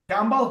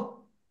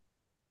 Campbell?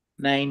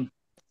 9.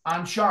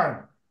 And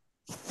Sharon?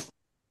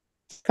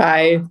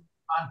 5. And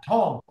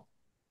Tom?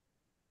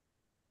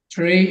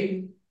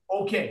 3.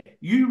 Okay,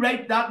 you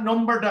write that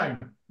number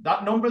down.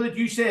 That number that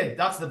you said,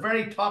 that's the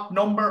very top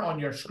number on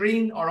your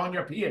screen or on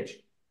your page.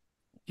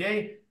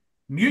 Okay,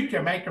 mute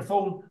your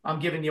microphone. I'm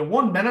giving you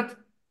 1 minute.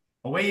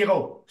 Away you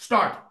go.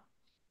 Start.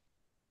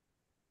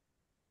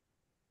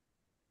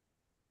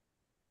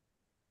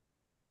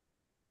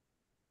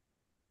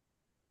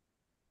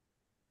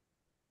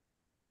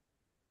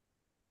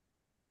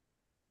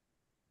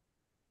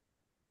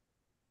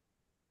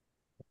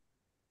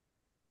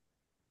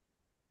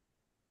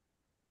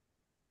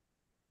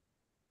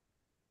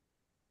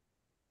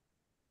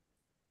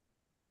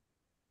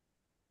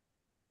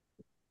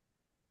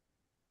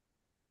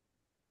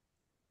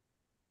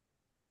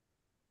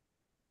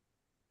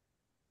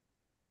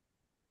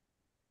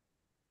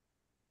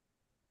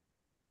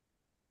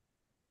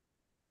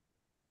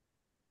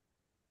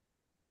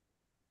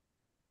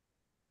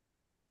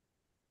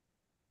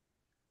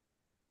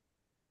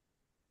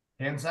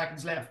 10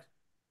 seconds left.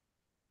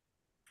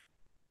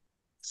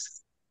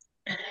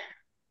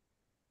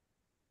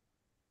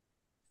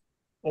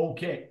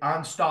 Okay,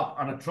 and stop.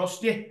 And I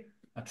trust you.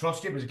 I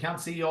trust you because I can't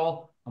see you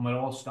all, and we'll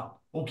all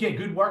stop. Okay,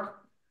 good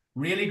work.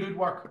 Really good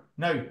work.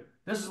 Now,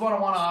 this is what I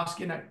want to ask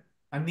you now.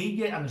 I need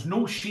you, and there's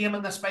no shame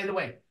in this, by the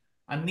way.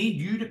 I need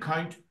you to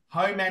count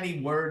how many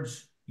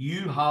words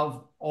you have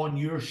on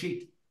your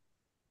sheet.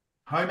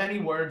 How many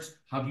words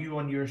have you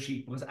on your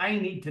sheet? Because I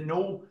need to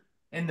know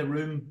in the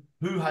room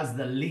who has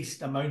the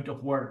least amount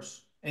of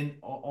words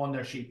on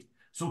their sheet.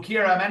 So,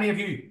 Kira, how many of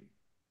you?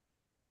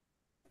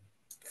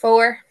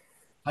 4.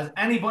 Has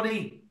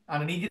anybody,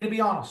 and I need you to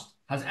be honest,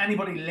 has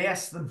anybody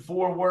less than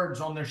 4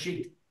 words on their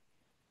sheet?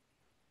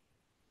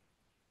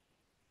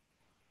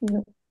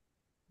 No.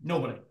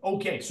 Nobody.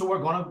 Okay, so we're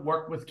going to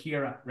work with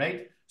Kira,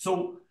 right?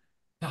 So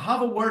to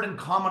have a word in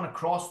common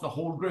across the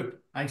whole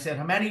group, I said,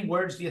 how many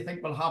words do you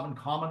think we'll have in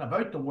common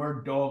about the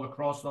word dog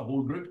across the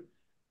whole group?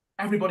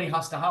 Everybody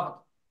has to have it.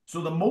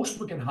 So the most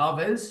we can have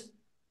is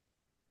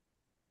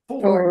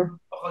 4.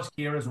 Because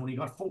Kira's only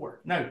got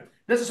 4. Now,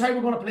 this is how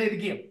we're going to play the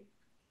game,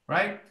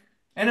 right?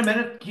 In a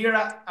minute,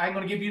 Kira, I'm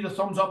going to give you the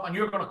thumbs up and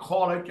you're going to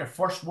call out your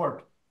first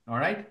word, all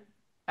right?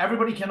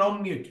 Everybody can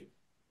unmute.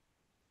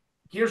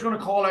 Kira's going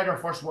to call out her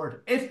first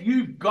word. If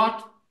you've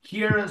got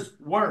Kira's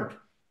word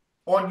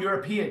on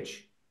your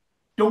page,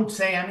 don't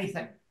say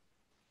anything.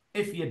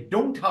 If you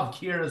don't have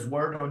Kira's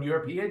word on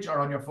your page or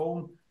on your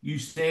phone, you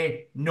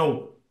say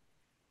no.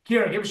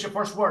 Kira, give us your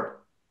first word.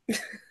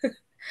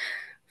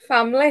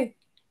 Family.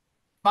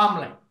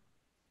 Family.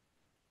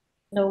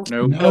 No.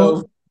 No.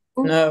 No.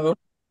 No.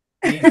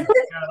 Kira,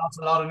 that's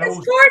a lot of no's.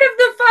 It's part of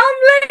the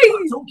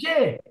family. It's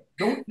okay.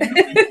 You don't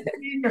need to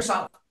blame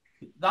yourself.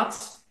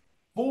 That's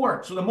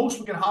 4. So the most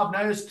we can have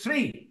now is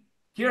 3.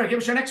 Kira, give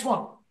us your next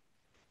one.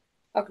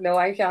 Oh, no,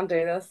 I can't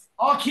do this.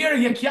 Oh, Kira,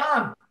 you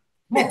can. Come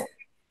on.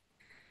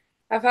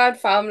 I've had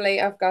family.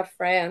 I've got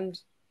friend.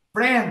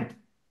 Friend.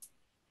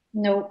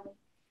 No.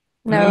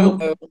 No.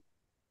 No.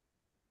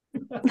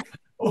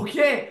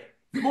 Okay.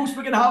 The most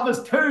we can have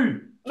is 2.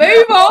 Move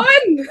Kira,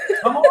 on.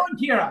 come on,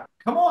 Kira.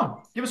 Come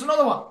on. Give us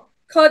another one.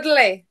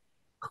 Cuddly.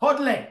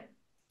 Cuddly.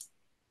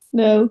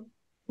 No.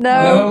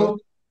 No.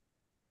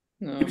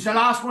 No. Give us your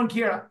last one,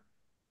 Kira.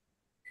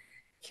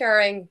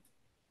 Caring.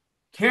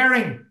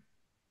 Caring.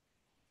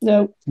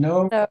 No.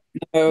 No.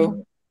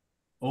 No.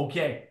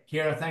 Okay,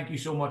 Kira, thank you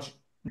so much.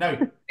 Now,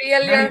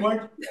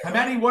 Failure. how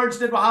many words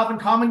did we have in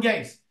common,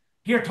 guys?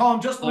 Here,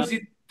 Tom, just was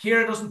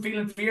Kira doesn't feel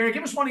inferior.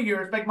 Give us one of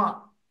yours, big man.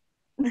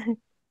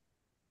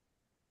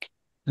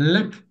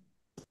 Lick.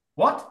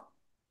 What?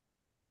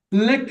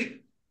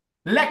 Lick.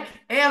 Lick.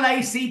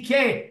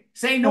 L-A-C-K.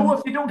 Say no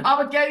if you don't have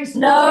it, guys.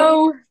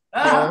 No.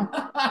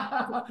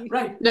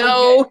 Right.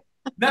 No. Okay.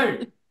 Now,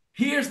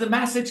 here's the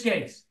message,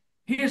 guys.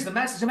 Here's the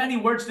message. How many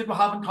words did we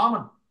have in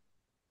common?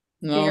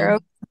 No. 0.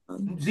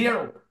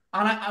 0.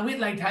 And I wait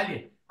till I tell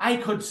you, I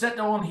could sit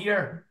on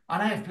here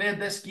and I have played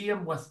this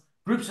game with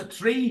groups of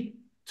three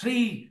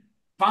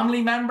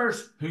family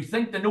members who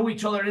think they know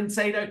each other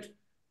inside out.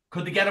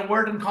 Could they get a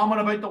word in common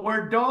about the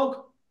word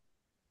dog?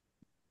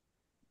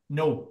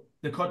 No,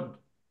 they couldn't.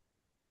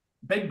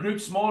 Big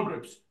groups, small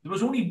groups. There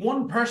was only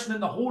one person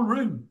in the whole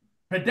room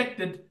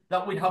predicted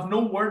that we'd have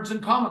no words in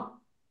common.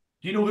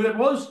 Do you know who it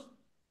was?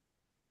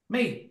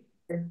 Me.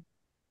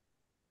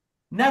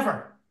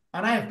 Never.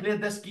 And I have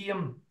played this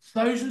game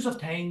thousands of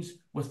times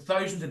with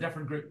thousands of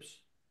different groups.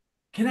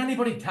 Can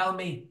anybody tell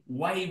me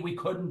why we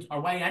couldn't,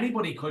 or why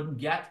anybody couldn't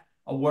get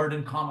a word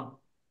in common?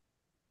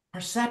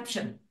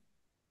 Perception.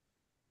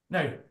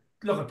 Now,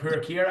 look at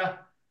poor Kira.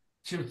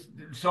 She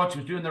thought she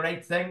was doing the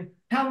right thing.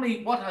 Tell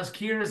me, what has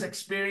Kira's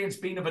experience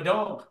been of a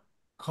dog?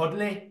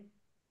 Cuddly,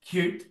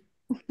 cute,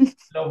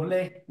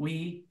 lovely,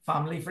 wee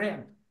family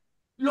friend.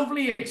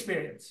 Lovely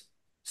experience.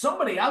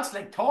 Somebody else,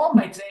 like Tom,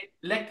 might say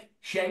lick,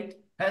 shake,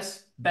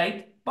 hiss,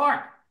 bite,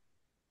 bark.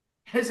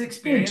 His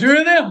experience. 2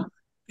 of them.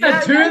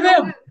 Yeah, 2 of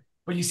them.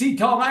 But you see,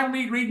 Tom, I'm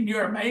reading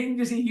your mind.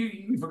 You see,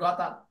 you forgot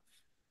that.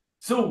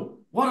 So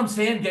what I'm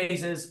saying,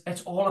 guys, is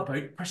it's all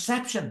about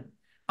perception.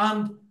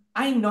 And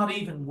I'm not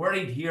even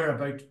worried here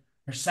about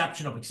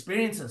perception of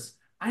experiences.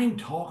 I'm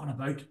talking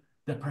about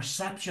the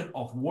perception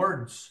of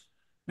words,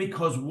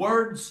 because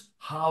words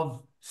have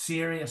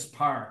serious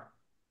power.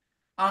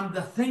 And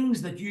the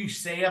things that you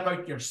say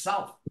about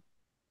yourself,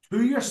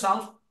 to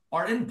yourself,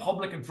 or in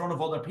public in front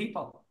of other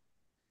people,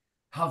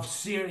 have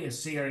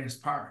serious, serious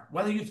power,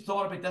 whether you've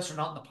thought about this or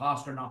not in the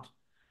past or not.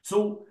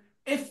 So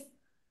if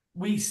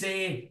we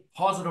say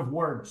positive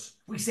words,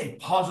 we say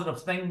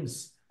positive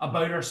things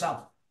about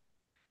ourselves,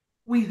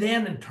 we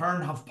then in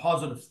turn have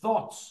positive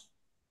thoughts.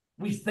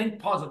 We think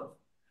positive.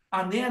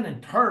 And then in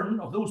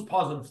turn of those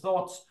positive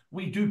thoughts,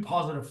 we do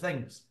positive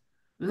things.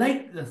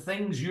 Like the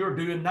things you're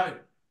doing now.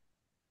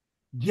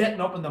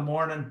 Getting up in the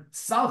morning,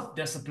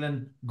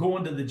 self-discipline,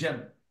 going to the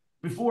gym.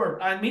 Before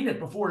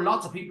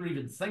lots of people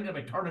even think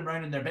about turning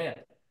around in their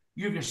bed.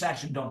 You have your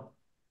session done.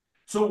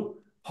 So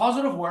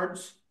positive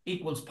words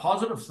equals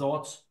positive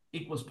thoughts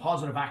equals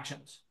positive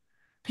actions.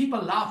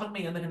 People laugh at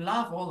me and they can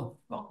laugh all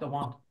the fuck they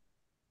want.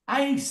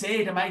 I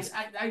say to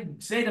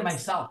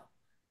myself,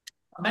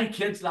 my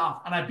kids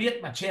laugh, and I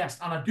beat my chest,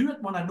 and I do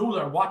it when I know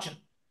they're watching.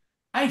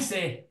 I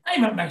say,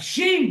 I'm a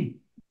machine.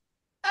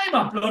 I'm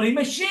a bloody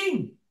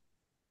machine.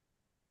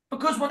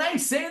 Because when I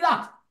say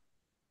that,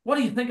 what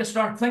do you think I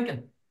start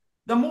thinking?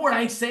 The more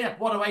I say it,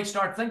 what do I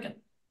start thinking?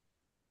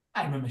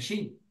 I'm a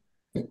machine.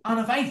 And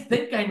if I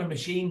think I'm a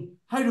machine,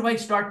 how do I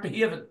start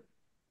behaving?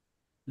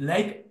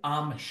 Like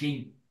a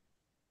machine.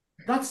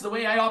 That's the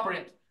way I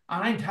operate.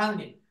 And I'm telling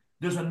you,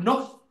 there's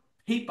enough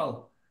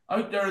people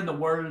out there in the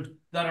world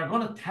that are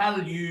going to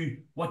tell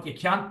you what you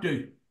can't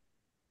do,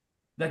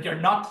 that you're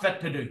not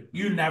fit to do.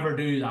 You'll never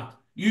do that.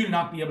 You'll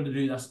not be able to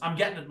do this. I'm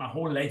getting it my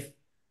whole life.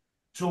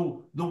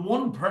 So the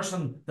one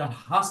person that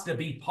has to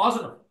be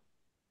positive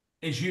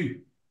is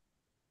you.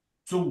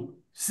 So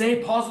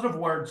say positive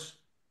words,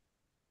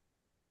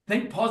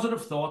 think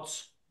positive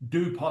thoughts,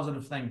 do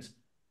positive things.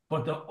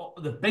 But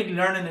the big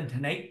learning in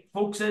tonight,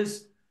 folks,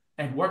 is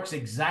it works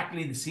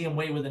exactly the same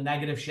way with the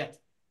negative shit.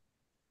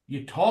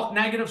 You talk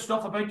negative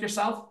stuff about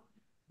yourself,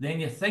 then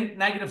you think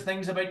negative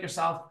things about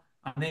yourself,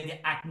 and then you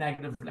act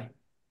negatively.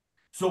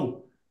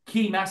 So,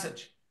 key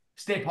message,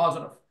 stay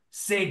positive.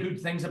 Say good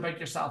things about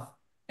yourself.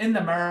 In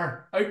the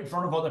mirror, out in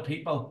front of other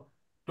people.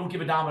 Don't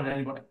give a damn about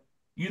anybody.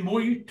 The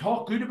more you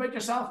talk good about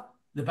yourself,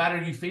 the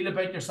better you feel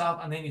about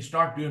yourself, and then you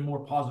start doing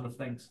more positive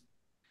things.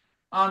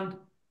 And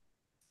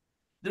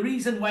the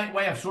reason why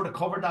I've sort of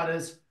covered that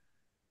is,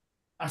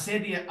 I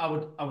said to you, I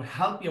would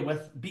help you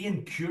with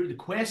being curious, the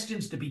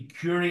questions to be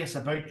curious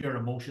about your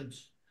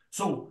emotions.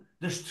 So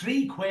there's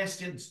 3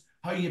 questions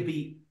how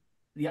you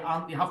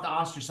have to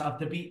ask yourself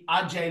to be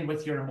agile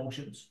with your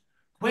emotions.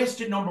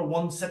 Question number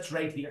 1 sits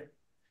right here.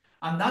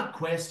 And that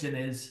question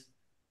is,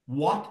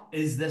 what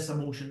is this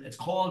emotion? It's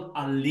called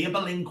a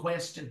labeling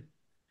question.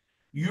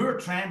 You're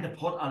trying to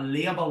put a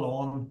label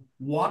on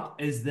what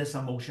is this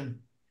emotion.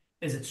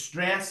 Is it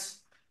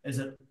stress? Is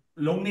it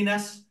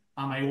loneliness?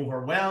 Am I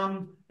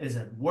overwhelmed? Is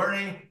it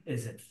worry?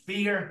 Is it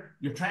fear?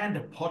 You're trying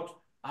to put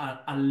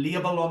a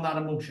label on that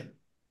emotion.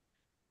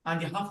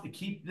 And you have to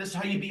keep, this is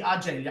how you be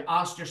agile. You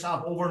ask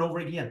yourself over and over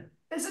again,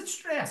 is it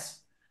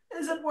stress?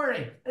 Is it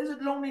worry? Is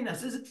it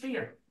loneliness? Is it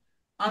fear?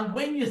 And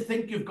when you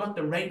think you've got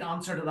the right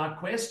answer to that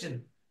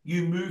question,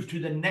 you move to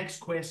the next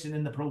question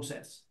in the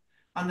process.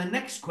 And the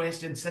next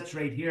question sits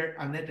right here,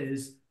 and it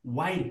is,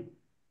 why?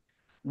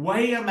 Why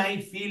am I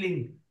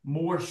feeling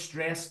more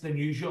stressed than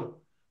usual?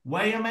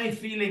 Why am I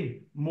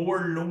feeling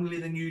more lonely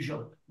than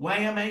usual? Why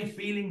am I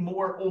feeling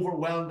more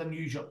overwhelmed than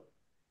usual?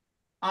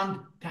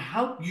 And to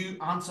help you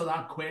answer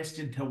that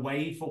question to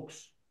why,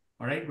 folks,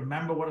 all right,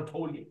 remember what I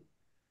told you.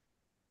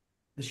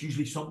 It's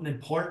usually something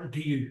important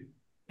to you.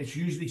 It's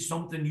usually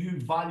something you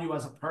value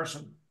as a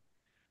person.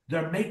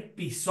 There might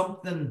be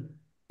something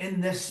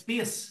in this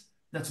space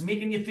that's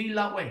making you feel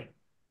that way.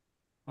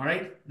 All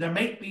right? There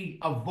might be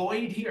a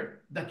void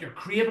here that you're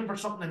craving for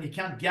something and you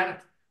can't get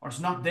it, or it's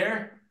not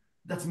there,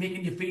 that's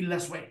making you feel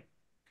this way.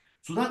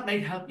 So that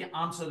might help you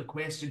answer the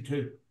question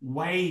to,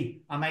 why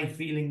am I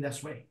feeling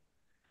this way?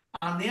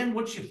 And then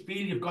once you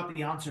feel you've got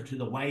the answer to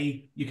the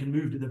why, you can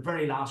move to the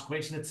very last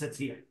question that sits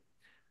here.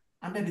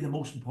 And maybe the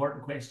most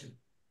important question.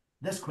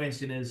 This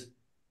question is,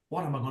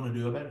 what am I going to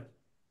do about it?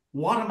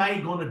 What am I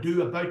going to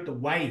do about the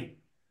why?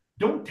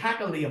 Don't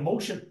tackle the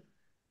emotion.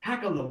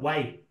 Tackle the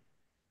why.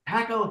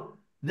 Tackle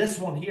this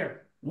one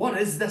here. What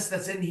is this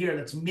that's in here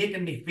that's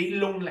making me feel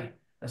lonely?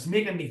 That's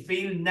making me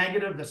feel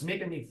negative? That's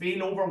making me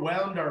feel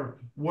overwhelmed or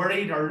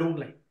worried or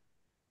lonely?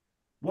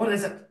 What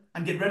is it?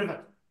 And get rid of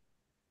it.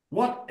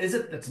 What is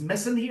it that's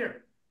missing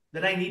here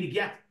that I need to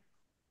get?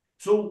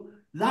 So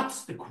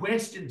that's the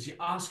questions you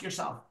ask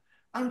yourself.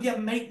 And you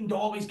mightn't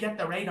always get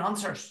the right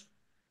answers.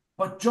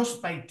 But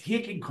just by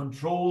taking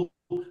control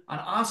and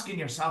asking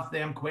yourself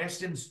them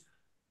questions,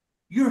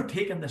 you're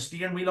taking the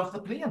steering wheel off the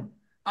plane.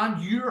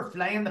 And you're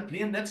flying the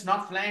plane that's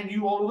not flying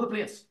you all over the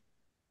place.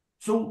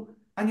 So,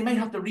 and you might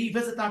have to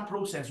revisit that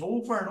process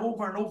over and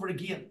over and over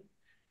again.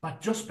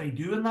 But just by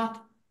doing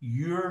that,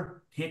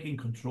 you're taking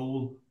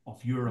control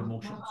of your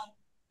emotions.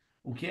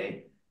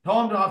 Okay?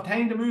 Tom, do I have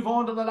time to move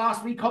on to the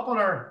last wee couple,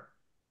 or